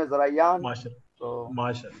 His name is Rayyan. Mashallah. So,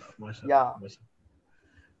 Mashallah. Yeah.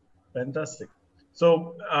 Fantastic.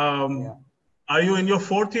 So, are you in your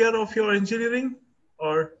 4th year of your engineering,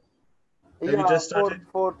 or have you just started?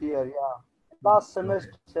 Fourth year. Yeah, last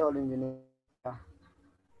semester civil engineering. Yeah.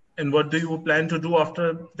 And what do you plan to do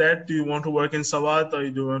after that? Do you want to work in Swat, or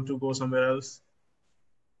do you want to go somewhere else?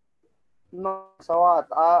 No, Swat.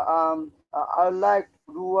 I would like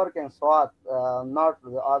to do work in Swat, not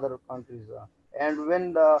the other countries. And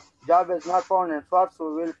when the job is not found in Swat,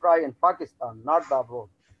 so we'll try in Pakistan, not the abroad.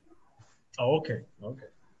 Okay. Yeah.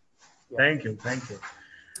 Thank you.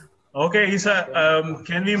 Okay, Isa,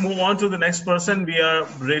 can we move on to the next person? We are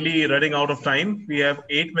really running out of time. We have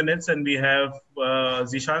 8 minutes and we have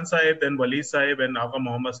Zishan Saib, then Wali Saib and Aga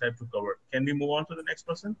Muhammad Saib to cover. Can we move on to the next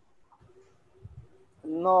person?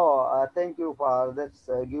 No, thank you for this.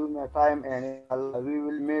 Give me a time and we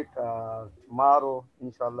will meet tomorrow,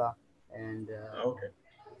 inshallah. And okay.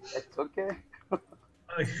 It's okay.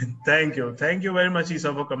 Thank you. Thank you very much,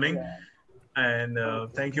 Isa, for coming. Yeah. And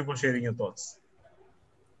thank you for sharing your thoughts.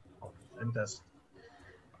 Fantastic.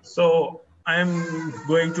 So I'm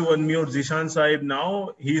going to unmute Zishan Saib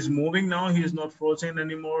now. He's moving now. He's not frozen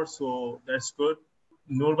anymore. So that's good.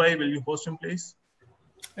 Noor bhai, will you host him, please?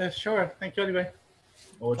 Yes, sure. Thank you, Ali bhai.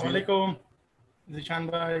 Assalamu alaikum.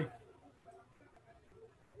 Zishan bhai.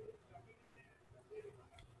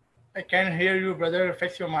 I can't hear you, brother.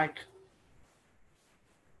 Fix your mic.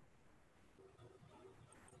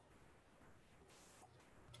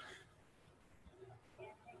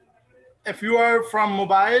 If you are from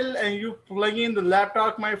mobile and you plug in the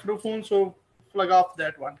laptop microphone, so plug off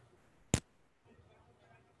that one.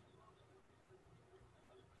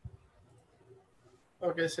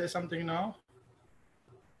 Okay, say something now.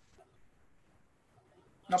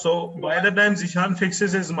 So by the time Zishan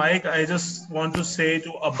fixes his mic, I just want to say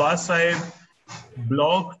to Abbas Saib,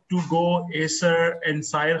 Blog to Go, Acer, and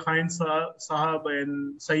Sair Khan Sahab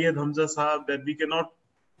and Syed Hamza Sahab that we cannot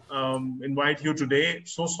invite you today.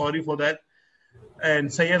 So sorry for that.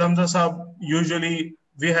 And Syed Hamza Sahab, usually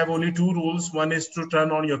we have only 2 rules. One is to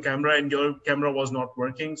turn on your camera, and your camera was not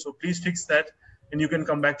working. So please fix that, and you can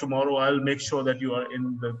come back tomorrow. I'll make sure that you are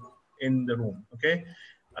in the room. Okay.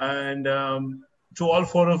 And to all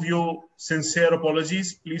 4 of you, sincere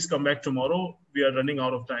apologies. Please come back tomorrow. We are running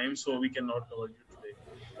out of time, so we cannot cover you today.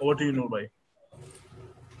 Over to you, Noor bhai.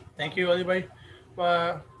 Thank you, Ali bhai.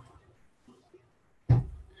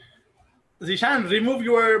 Zishan, remove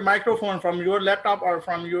your microphone from your laptop or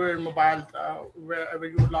from your mobile, wherever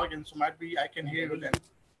you log in. So might be I can hear you then.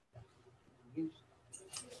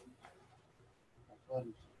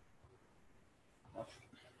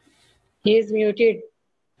 He is muted.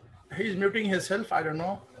 He's muting himself. I don't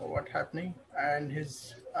know what's happening, and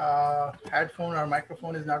his headphone or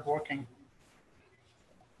microphone is not working.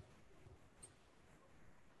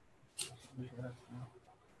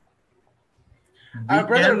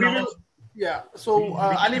 Brother, we will. Yeah. So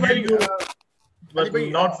Ali Bhai, but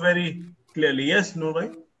not very clearly. Yes, Noor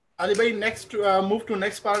Bhai. Ali Bhai, next move to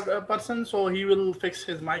next person, so he will fix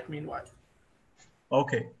his mic meanwhile.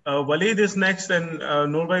 Okay. Waleed is next, and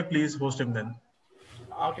Noor Bhai, please host him then.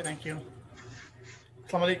 Okay, thank you.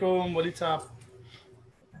 Assalamu alaikum, Waleed Saab.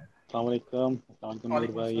 Assalamu alaikum, Noor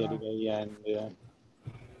Bhai, Ali Bhai, and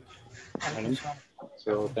Adam.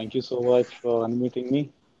 So thank you so much for unmuting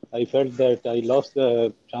me. I felt that I lost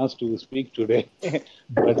the chance to speak today,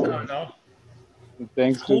 but No.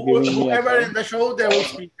 Thanks to giving me a whoever time. in the show, they will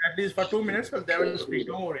speak at least for 2 minutes, but they will speak.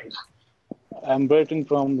 Don't worry. I'm waiting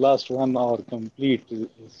from last 1 hour complete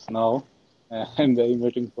is now, and I'm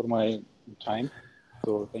waiting for my time.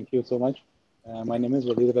 So thank you so much. My name is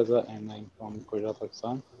Waleed Raza, and I'm from Quetta,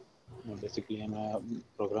 Pakistan. Basically, I'm a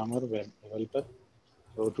programmer, web developer.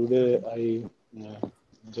 So today I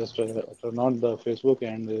just turn on the Facebook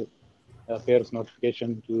and appears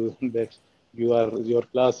notification to that your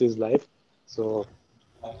class is live. So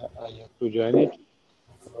I have to join it.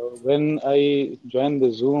 When I joined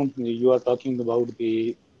the Zoom, you are talking about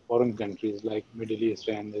the foreign countries like Middle East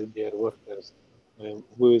and their workers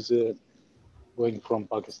who is going from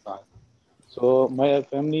Pakistan. So my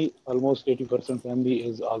family, almost 80% family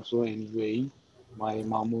is also in UAE. My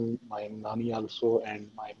mamu, my nani also, and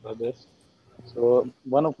my brothers. So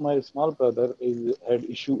one of my small brother had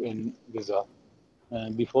issue in visa.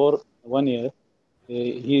 Before 1 year,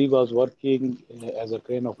 he was working as a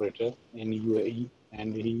crane operator in UAE,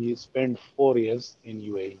 and he spent 4 years in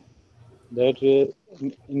UAE. That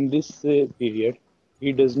in this period,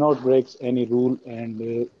 he does not break any rule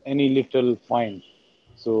and any little fine.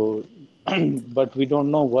 So, but we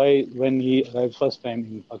don't know why when he arrived first time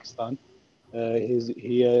in Pakistan,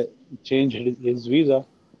 he changed his visa,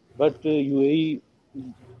 but UAE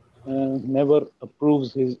never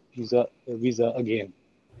approves his visa again.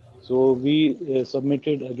 So we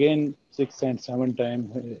submitted again 6 and 7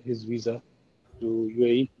 times his visa to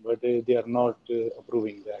UAE, but they are not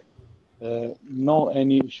approving that. No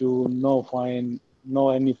any issue, no fine, no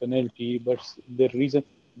any penalty, but the reason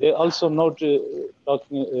they also not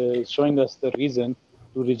showing us the reason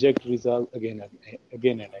to reject visa again and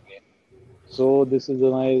again. So this is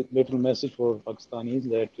my little message for Pakistanis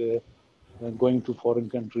that going to foreign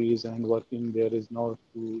countries and working there is not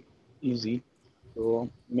too easy. So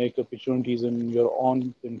make opportunities in your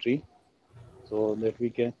own country so that we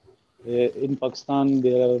can. In Pakistan,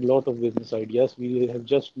 there are a lot of business ideas. We have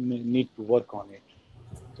just need to work on it.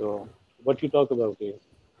 So what you talk about is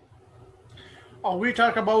We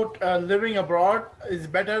talk about living abroad is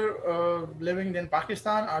better living than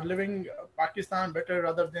Pakistan, or living Pakistan better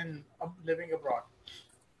rather than living abroad.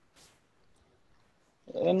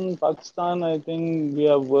 in Pakistan, I think we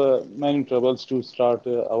have many troubles to start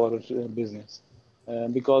our business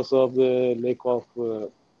because of the lack of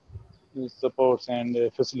supports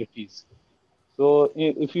and facilities. So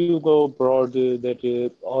if you go abroad,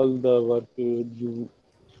 that all the work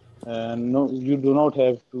no, you do not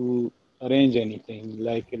have to arrange anything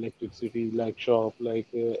like electricity, like shop, like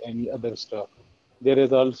any other stuff. There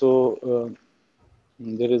is also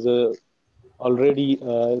there is a already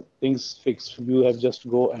things fixed. You have just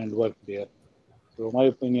go and work there. So my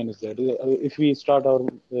opinion is that if we start our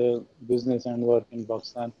business and work in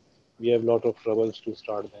Pakistan, we have a lot of troubles to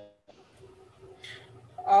start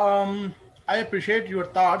them. I appreciate your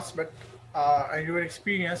thoughts, but and your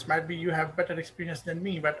experience. Might be you have better experience than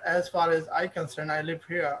me, but as far as I concern, I live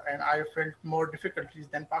here and I felt more difficulties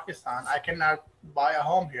than Pakistan. I cannot buy a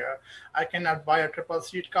home here. I cannot buy a triple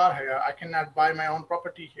seat car here. I cannot buy my own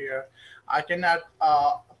property here. I cannot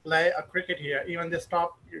play a cricket here. Even they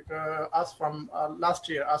stopped us from last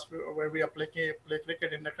year, us where we play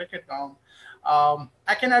cricket in the cricket ground.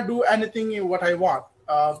 I cannot do anything what I want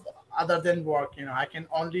other than work. I can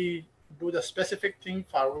only do the specific thing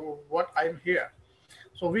for what I'm here.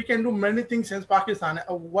 So we can do many things in Pakistan.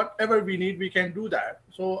 Whatever we need, we can do that.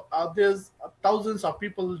 So there's thousands of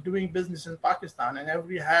people doing business in Pakistan, and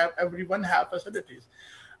everyone have facilities.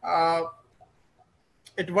 Uh,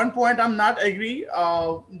 at one point, I'm not agree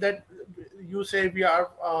that you say we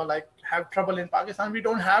are like have trouble in Pakistan. We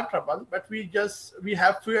don't have trouble, but we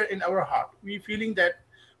have fear in our heart. We feeling that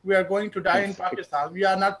we are going to die in Pakistan. We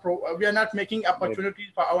are not making opportunities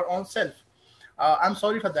for our own self. I'm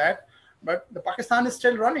sorry for that, but the Pakistan is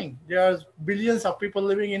still running. There's billions of people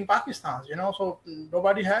living in Pakistan, so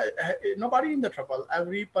nobody in the trouble.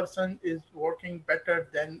 Every person is working better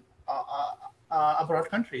than abroad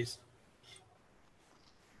countries.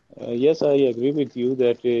 Yes, I agree with you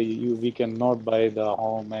that we cannot buy the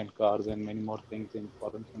home and cars and many more things in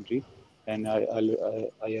foreign countries. And I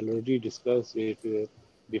already discussed it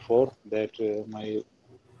before that my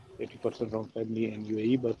 80% of family in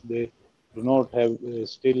UAE, but they do not have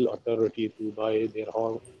still authority to buy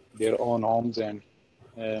their own homes and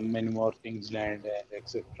many more things, land and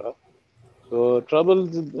etc. So trouble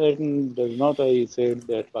does not. I said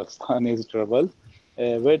that Pakistan is trouble.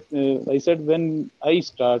 But I said when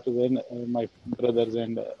my brothers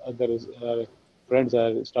and others friends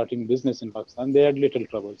are starting business in Pakistan, they had little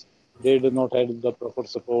troubles. They did not have the proper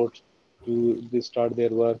support to they start their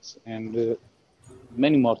works and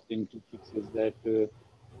many more things to fix is that.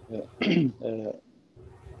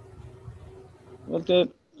 But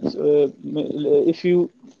if you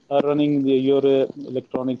are running your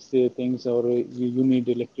electronics things or you need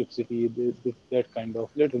electricity, that kind of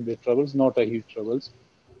little bit troubles, not a huge troubles.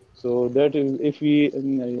 So that is if we,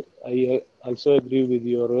 I also agree with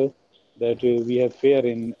your that we have fear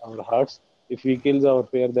in our hearts. If we kill our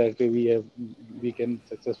fear, that we can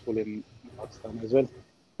successful in Pakistan as well.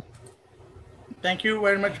 Thank you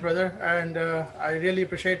very much, brother, and I really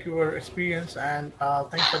appreciate your experience, and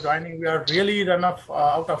thanks for joining. We are really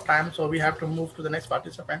out of time, so we have to move to the next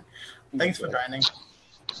participant. Thanks for joining.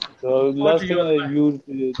 So last thing you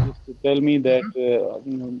just tell me that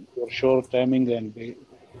your show timing and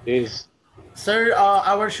days. Sir,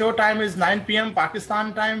 our show time is 9 p.m.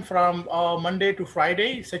 Pakistan time from Monday to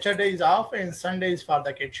Friday. Saturday is off and Sunday is for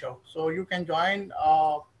the kid show. So you can join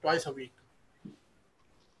twice a week.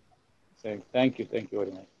 Thank you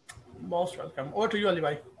very much. Most welcome. Over to you, Ali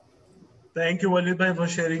Bhai. Thank you, Walid Bhai, for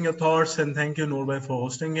sharing your thoughts, and thank you, Noor Bhai, for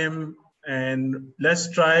hosting him. And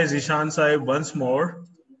let's try Zishan Saib once more.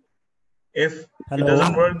 If it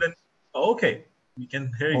doesn't work, then okay, we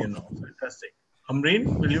can hear you now. Fantastic.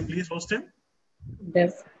 Amreen, will you please host him?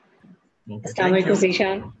 Yes. Okay, Assalamualaikum,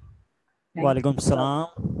 Zishan. Walaikum salam.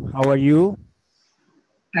 How are you?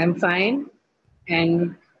 I'm fine.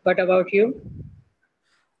 And what about you?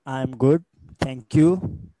 I'm good. Thank you.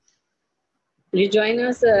 You join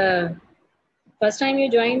us first time you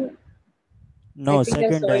joined? No,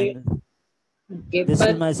 second time. Okay, this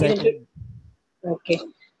is my second. Okay.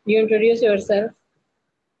 You introduce yourself.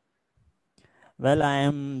 Well, I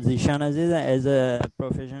am Zishan Aziz. As a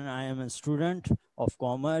profession, I am a student of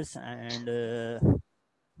commerce, and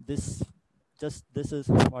this is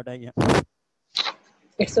what I am.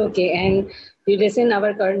 It's okay. And you listen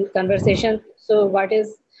our conversation. So what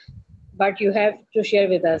you have to share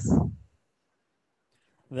with us?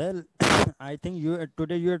 Well, I think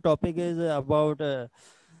today your topic is about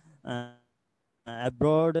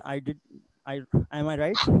abroad. Am I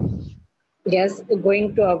right? Yes,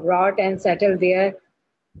 going to abroad and settle there.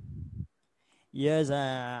 Yes,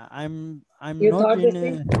 I'm you not thought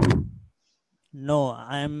in. No,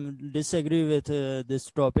 I'm disagree with this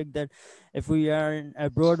topic that if we are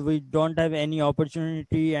abroad, we don't have any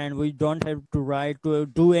opportunity and we don't have to right to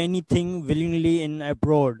do anything willingly in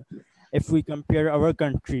abroad. If we compare our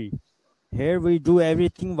country, here we do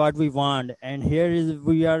everything what we want, and here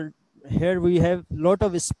we have lot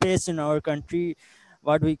of space in our country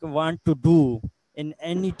what we want to do in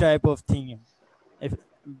any type of thing.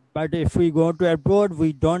 But if we go to abroad,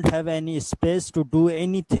 we don't have any space to do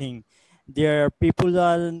anything. Their people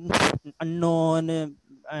are unknown,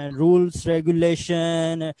 rules,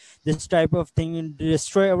 regulation, this type of thing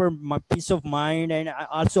destroy our peace of mind and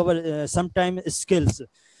also our sometimes skills.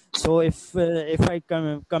 So if I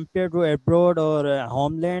compare to abroad or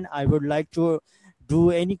homeland, I would like to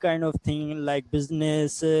do any kind of thing like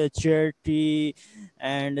business, charity,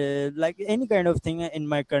 and like any kind of thing in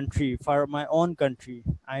my country, for my own country.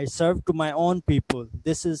 I serve to my own people.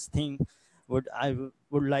 This is thing what I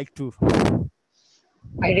would like to.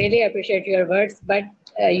 I really appreciate your words, but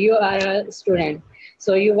you are a student,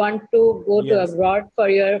 so you want to go to abroad for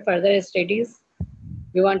your further studies.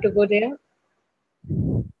 You want to go there?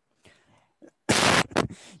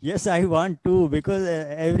 Yes, I want to, because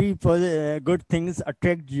every good things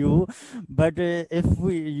attract you. But if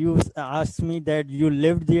you ask me that you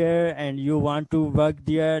lived there and you want to work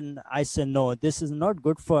there, and I say no, this is not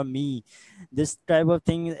good for me. This type of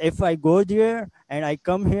thing, if I go there and I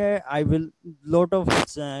come here, I will lot of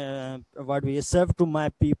what we serve to my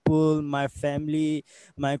people, my family,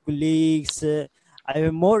 my colleagues. I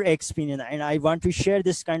have more experience, and I want to share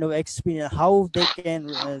this kind of experience, how they can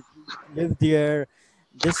live there.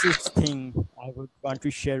 This is thing I would want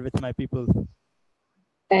to share with my people.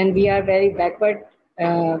 And we are very backward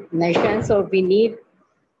nation, so we need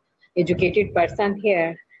educated person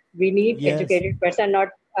here. We need Yes. educated person, not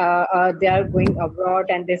they are going abroad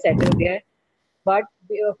and they settle there, but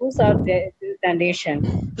who serve the nation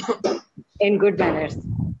in good manners.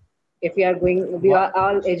 If we are going, we are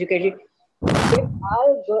all educated.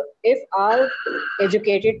 If all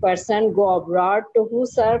educated person go abroad, to who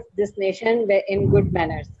serve this nation in good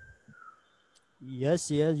manners? Yes,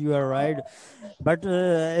 yes, you are right. But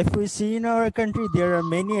if we see in our country, there are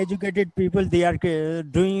many educated people. They are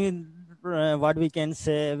doing what we can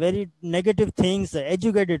say very negative things.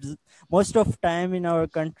 Educated most of time in our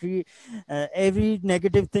country, every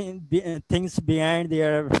negative things behind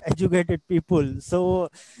their educated people. So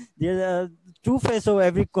there are two faces of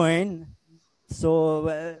every coin.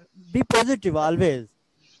 So be positive always.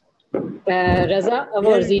 Raza or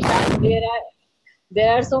There, Zishan,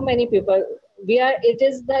 there are so many people. We are. It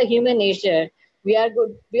is the human nature. We are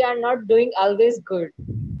good. We are not doing always good.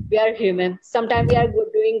 We are human. Sometimes we are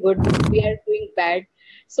doing good. We are doing bad.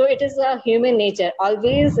 So it is a human nature.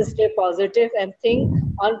 Always stay positive and think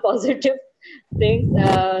on positive things.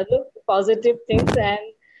 Look positive things, and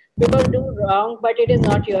people do wrong, but it is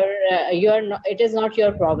not your not, it is not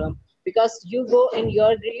your problem, because you go in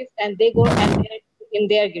your grief and they go and in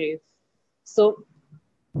their grief. So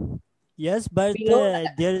yes, but we know.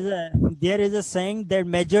 there is a saying that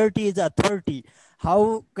majority is authority.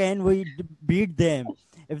 How can we beat them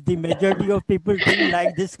if the majority of people think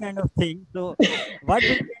like this kind of thing? So, what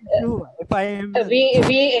we can do if I am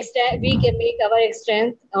We can make our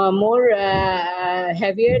strength more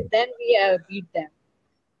heavier, then we beat them.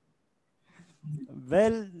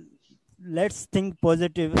 well? Let's think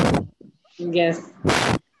positive. Yes.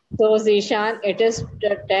 So Zishan, it is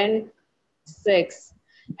 10:06,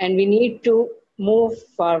 and we need to move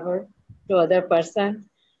forward to other person.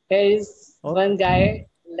 Here is Okay, one guy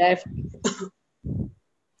left.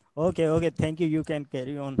 okay, okay. Thank you. You can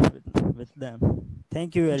carry on with them.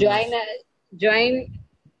 Thank you very Join much. join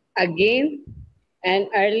again, and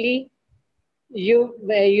early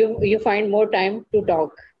you find more time to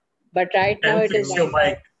talk. But right now And it is fix your 9:05.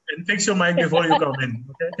 mic. And fix your mic before you come in.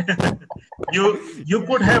 Okay. You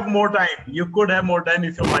could have more time. You could have more time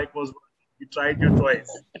if your mic was working. You tried your twice.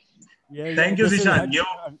 Yeah, yeah. Thank you, This is Zishan.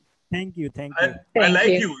 hard. Thank you, thank I, you. I Thank like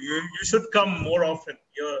you. you. You should come more often.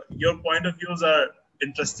 Your point of views are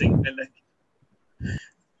interesting. I like it.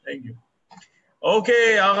 Thank you. Okay,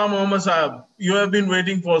 Agha Mohammed Saab, you have been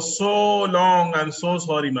waiting for so long. I'm so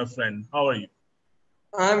sorry, my friend. How are you?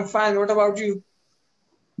 I'm fine. What about you?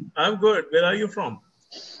 I'm good. Where are you from?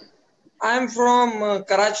 I'm from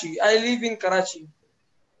Karachi. I live in Karachi.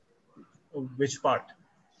 Which part?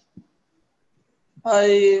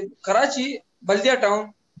 Karachi, Baldia town.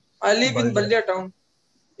 I live in Baldia. Baldia town.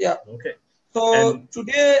 Yeah. Okay. So And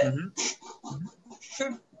today, mhm.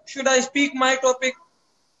 should I speak my topic?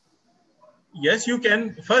 Yes, you can.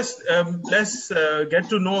 First, let's get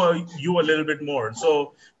to know you a little bit more. So,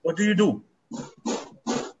 what do you do?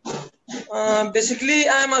 Basically,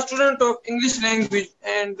 I'm a student of English language,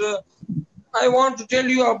 and I want to tell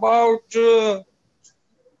you about.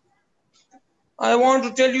 I want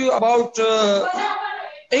to tell you about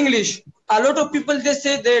English. A lot of people they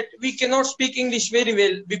say that we cannot speak English very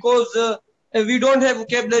well because we don't have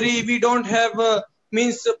vocabulary, we don't have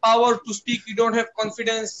means power to speak, we don't have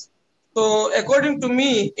confidence. So according to me,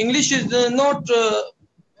 English is not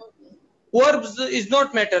verbs is not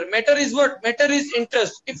matter. Matter is what? Matter is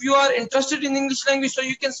interest. If you are interested in English language, so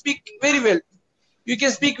you can speak very well. You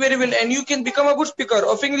can speak very well, and you can become a good speaker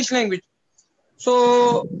of English language. So,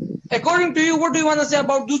 according to you, what do you want to say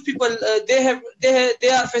about those people? They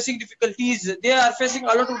are facing difficulties. They are facing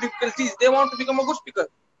a lot of difficulties. They want to become a good speaker,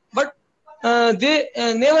 but they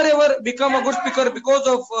never ever become a good speaker because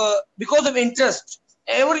of interest.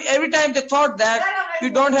 Every time they thought that we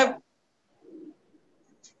don't have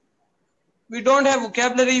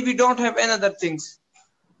vocabulary, we don't have another things.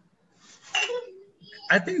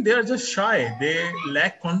 I think they are just shy. They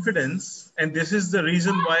lack confidence, and this is the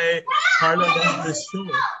reason why Carla does this show.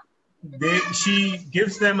 She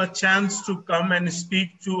gives them a chance to come and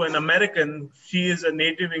speak to an American. She is a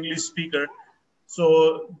native English speaker,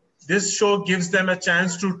 so this show gives them a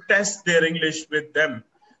chance to test their English with them.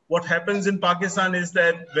 What happens in Pakistan is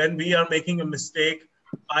that when we are making a mistake,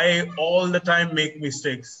 I all the time make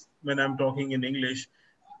mistakes when I'm talking in English,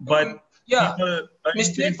 but Yeah, people in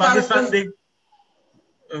mistakes are Pakistan, they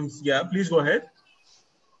yeah, please go ahead.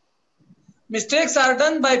 mistakes are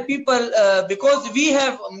done by people because we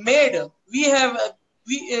have made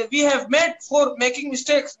for making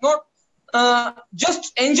mistakes. Not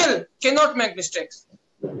just angel cannot make mistakes.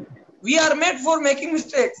 We are made for making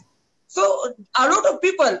mistakes. So a lot of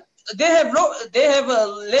people, they have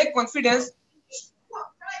lack confidence.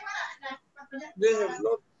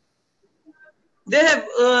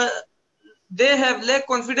 They have lack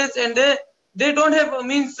confidence, and they don't have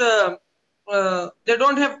they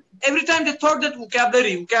don't have, every time they thought that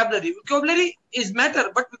vocabulary is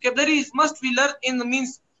matter, but vocabulary is must be learned in the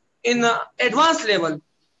in advanced level,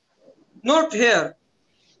 not here.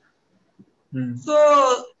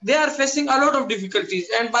 So they are facing a lot of difficulties,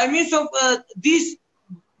 and by means of these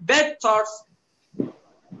bad thoughts,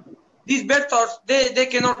 they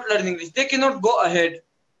cannot learn English. They cannot go ahead.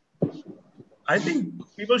 I think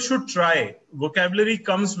people should try. Vocabulary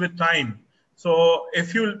comes with time. So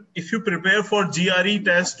if you prepare for GRE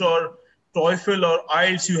test or TOEFL or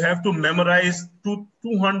IELTS, you have to memorize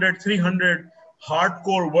 200, 300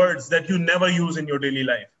 hardcore words that you never use in your daily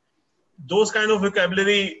life. Those kind of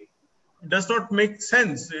vocabulary does not make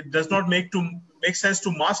sense. It does not make sense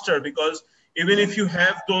to master, because even if you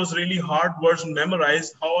have those really hard words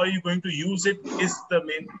memorized, how are you going to use it is the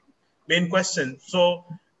main question. So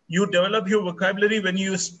you develop your vocabulary when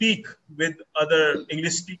you speak with other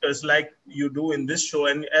English speakers like you do in this show.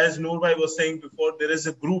 And as Noorbhai was saying before, there is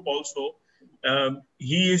a group also.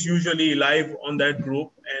 He is usually live on that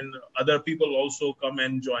group, and other people also come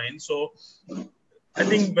and join. So I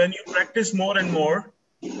think when you practice more and more,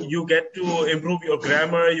 you get to improve your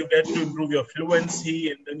grammar, you get to improve your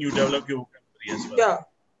fluency, and then you develop your vocabulary as well.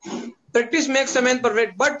 Yeah, practice makes a man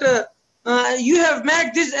perfect. But you have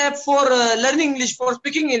made this app for learning English, for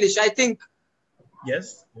speaking English, I think.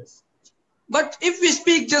 Yes. But if we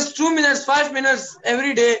speak just 2 minutes, 5 minutes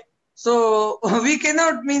every day, so we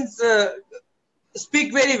cannot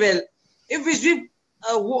speak very well. If we speak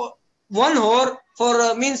 1 hour for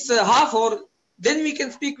half hour, then we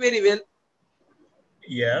can speak very well.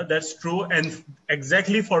 Yeah, that's true. And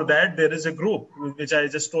exactly for that, there is a group which I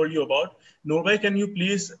just told you about. Noorbhai, can you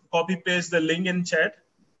please copy paste the link in chat?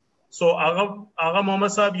 So Agha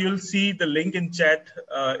Mohammad Saab, you'll see the link in chat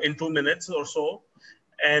in 2 minutes or so.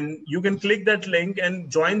 And you can click that link and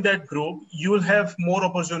join that group. You'll have more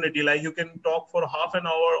opportunity. Like you can talk for half an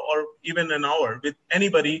hour or even an hour with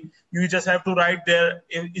anybody. You just have to write there,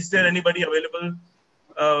 is there anybody available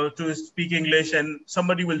to speak English? And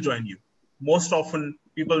somebody will join you. Most often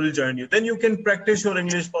people will join you. Then you can practice your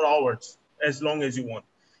English for hours, as long as you want.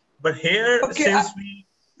 But here, okay,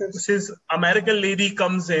 since American lady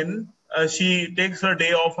comes in, she takes her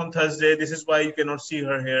day off on Thursday. This is why you cannot see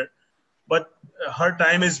her here. But her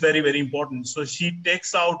time is very, very important. So she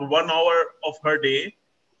takes out 1 hour of her day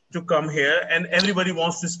to come here, and everybody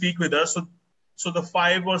wants to speak with her. So the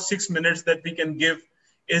 5 or 6 minutes that we can give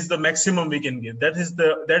is the maximum we can give. That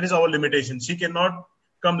is our limitation. She cannot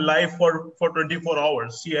come live for 24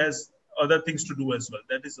 hours. She has other things to do as well.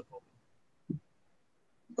 That is the problem.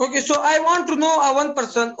 Okay, so I want to know one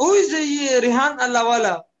person. Who is Rehan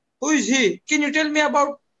Allawala? Who is he? Can you tell me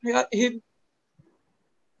about him?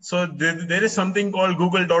 So there is something called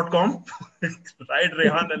google.com, right?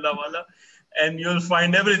 Rehan Allawala, and you'll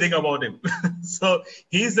find everything about him. So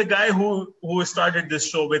he's the guy who started this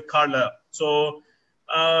show with Carla. So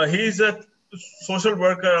he's a social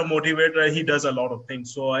worker, a motivator. He does a lot of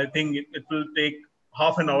things. So I think it will take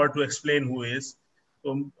half an hour to explain who he is.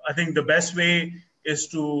 So I think the best way is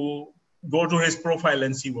to go to his profile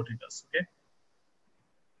and see what he does.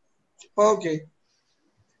 Okay.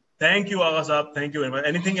 Thank you, Agha Saab. Thank you very much.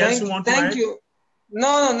 Anything else you want to add? Thank you.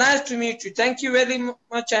 No, nice to meet you. Thank you very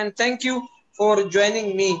much, and thank you for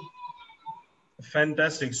joining me.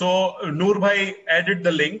 Fantastic. So Noorbhai added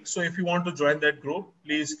the link. So if you want to join that group,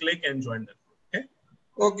 please click and join that group.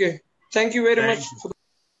 Okay. Thank you very much.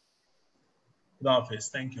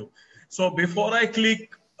 Thank you. So before I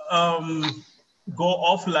click go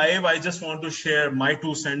off live, I just want to share my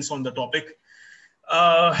 2 cents on the topic.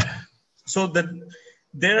 So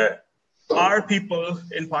there are people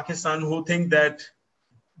in Pakistan who think that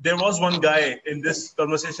there was one guy in this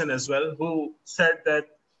conversation as well who said that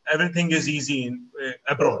everything is easy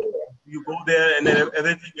abroad. You go there and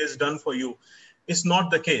everything is done for you. It's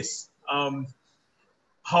not the case.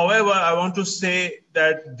 However, I want to say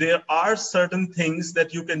that there are certain things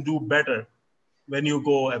that you can do better when you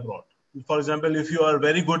go abroad. For example, if you are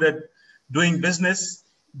very good at doing business,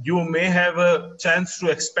 you may have a chance to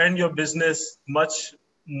expand your business much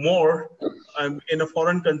more in a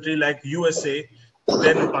foreign country like USA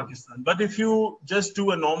than in Pakistan. But if you just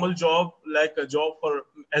do a normal job, like a job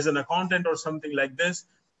as an accountant or something like this,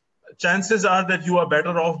 chances are that you are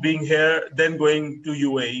better off being here than going to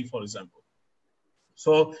UAE, for example.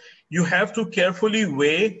 So you have to carefully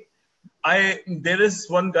weigh. There is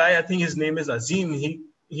one guy, I think his name is Azim.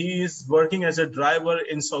 He is working as a driver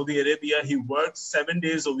in Saudi Arabia. He works 7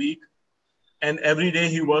 days a week, and every day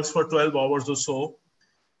he works for 12 hours or so.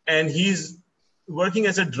 And he's working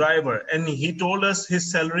as a driver. And he told us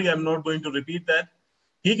his salary, I'm not going to repeat that.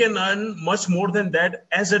 He can earn much more than that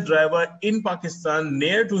as a driver in Pakistan,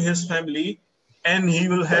 near to his family, and he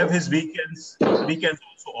will have his weekends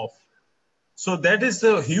also off. So that is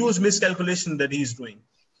a huge miscalculation that he's doing.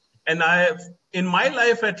 And in my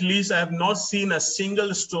life at least, I have not seen a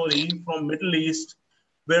single story from Middle East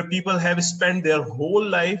where people have spent their whole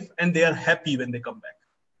life and they are happy when they come back.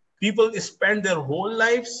 People spend their whole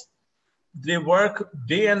lives, they work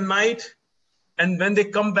day and night, and when they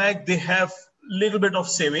come back, they have little bit of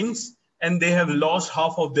savings and they have lost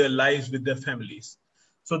half of their lives with their families.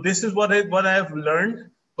 So this is what I have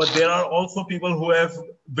learned. But there are also people who have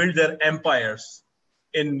built their empires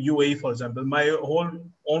in UAE, for example. My whole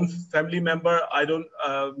own family member,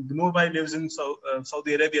 Noor Bhai lives in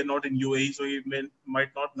Saudi Arabia, not in UAE, so he might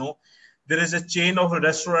not know. There is a chain of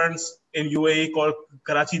restaurants in UAE called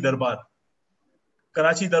Karachi Darbar.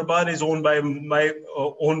 Karachi Darbar is owned by my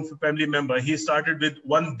own family member. He started with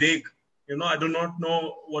one deg. I do not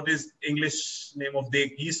know what is English name of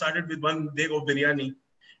deg. He started with one deg of biryani,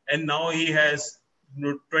 and now he has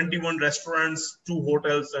 21 restaurants, 2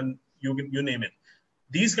 hotels, and you name it.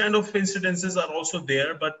 These kind of incidences are also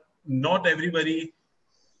there, but not everybody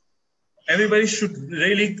should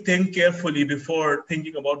really think carefully before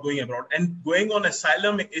thinking about going abroad. And going on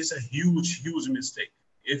asylum is a huge, huge mistake.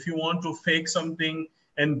 If you want to fake something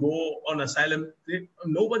and go on asylum,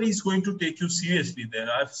 nobody is going to take you seriously there.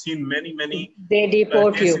 I've seen many. They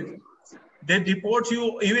deport you. They deport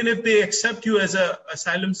you, even if they accept you as an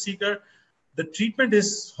asylum seeker. The treatment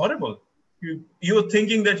is horrible. You're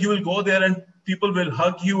thinking that you will go there and people will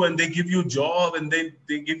hug you and they give you a job and they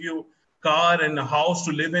give you car and a house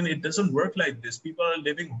to live in. It doesn't work like this. People are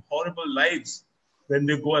living horrible lives when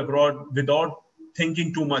they go abroad without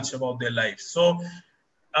thinking too much about their lives. So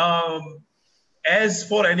as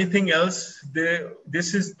for anything else,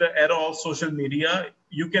 this is the era of social media.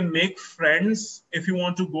 You can make friends. If you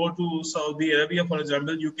want to go to Saudi Arabia, for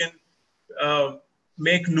example, you can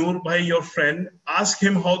make Noor Bhai your friend. Ask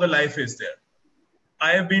him how the life is there.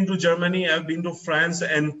 I have been to Germany, I've been to France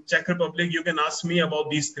and Czech Republic. You can ask me about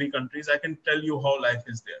these 3 countries. I can tell you how life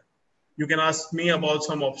is there. You can ask me about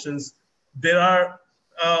some options. There are,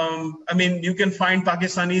 you can find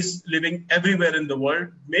Pakistanis living everywhere in the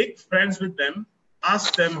world. Make friends with them.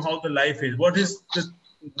 Ask them how the life is. What is the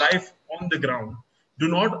life on the ground? Do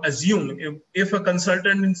not assume. If a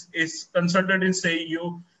consultant is telling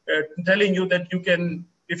you that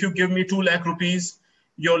if you give me 2 lakh rupees,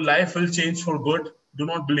 your life will change for good. Do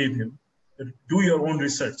not believe him. Do your own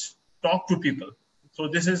research. Talk to people. So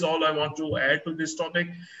this is all I want to add to this topic.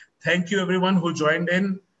 Thank you everyone who joined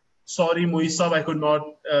in. Sorry, Muisab, I could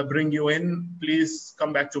not bring you in. Please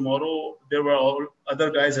come back tomorrow. There were all other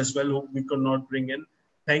guys as well who we could not bring in.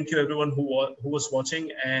 Thank you everyone who was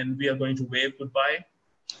watching, and we are going to wave goodbye.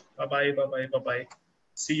 Bye-bye, bye-bye, bye-bye.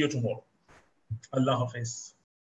 See you tomorrow. Allah Hafiz.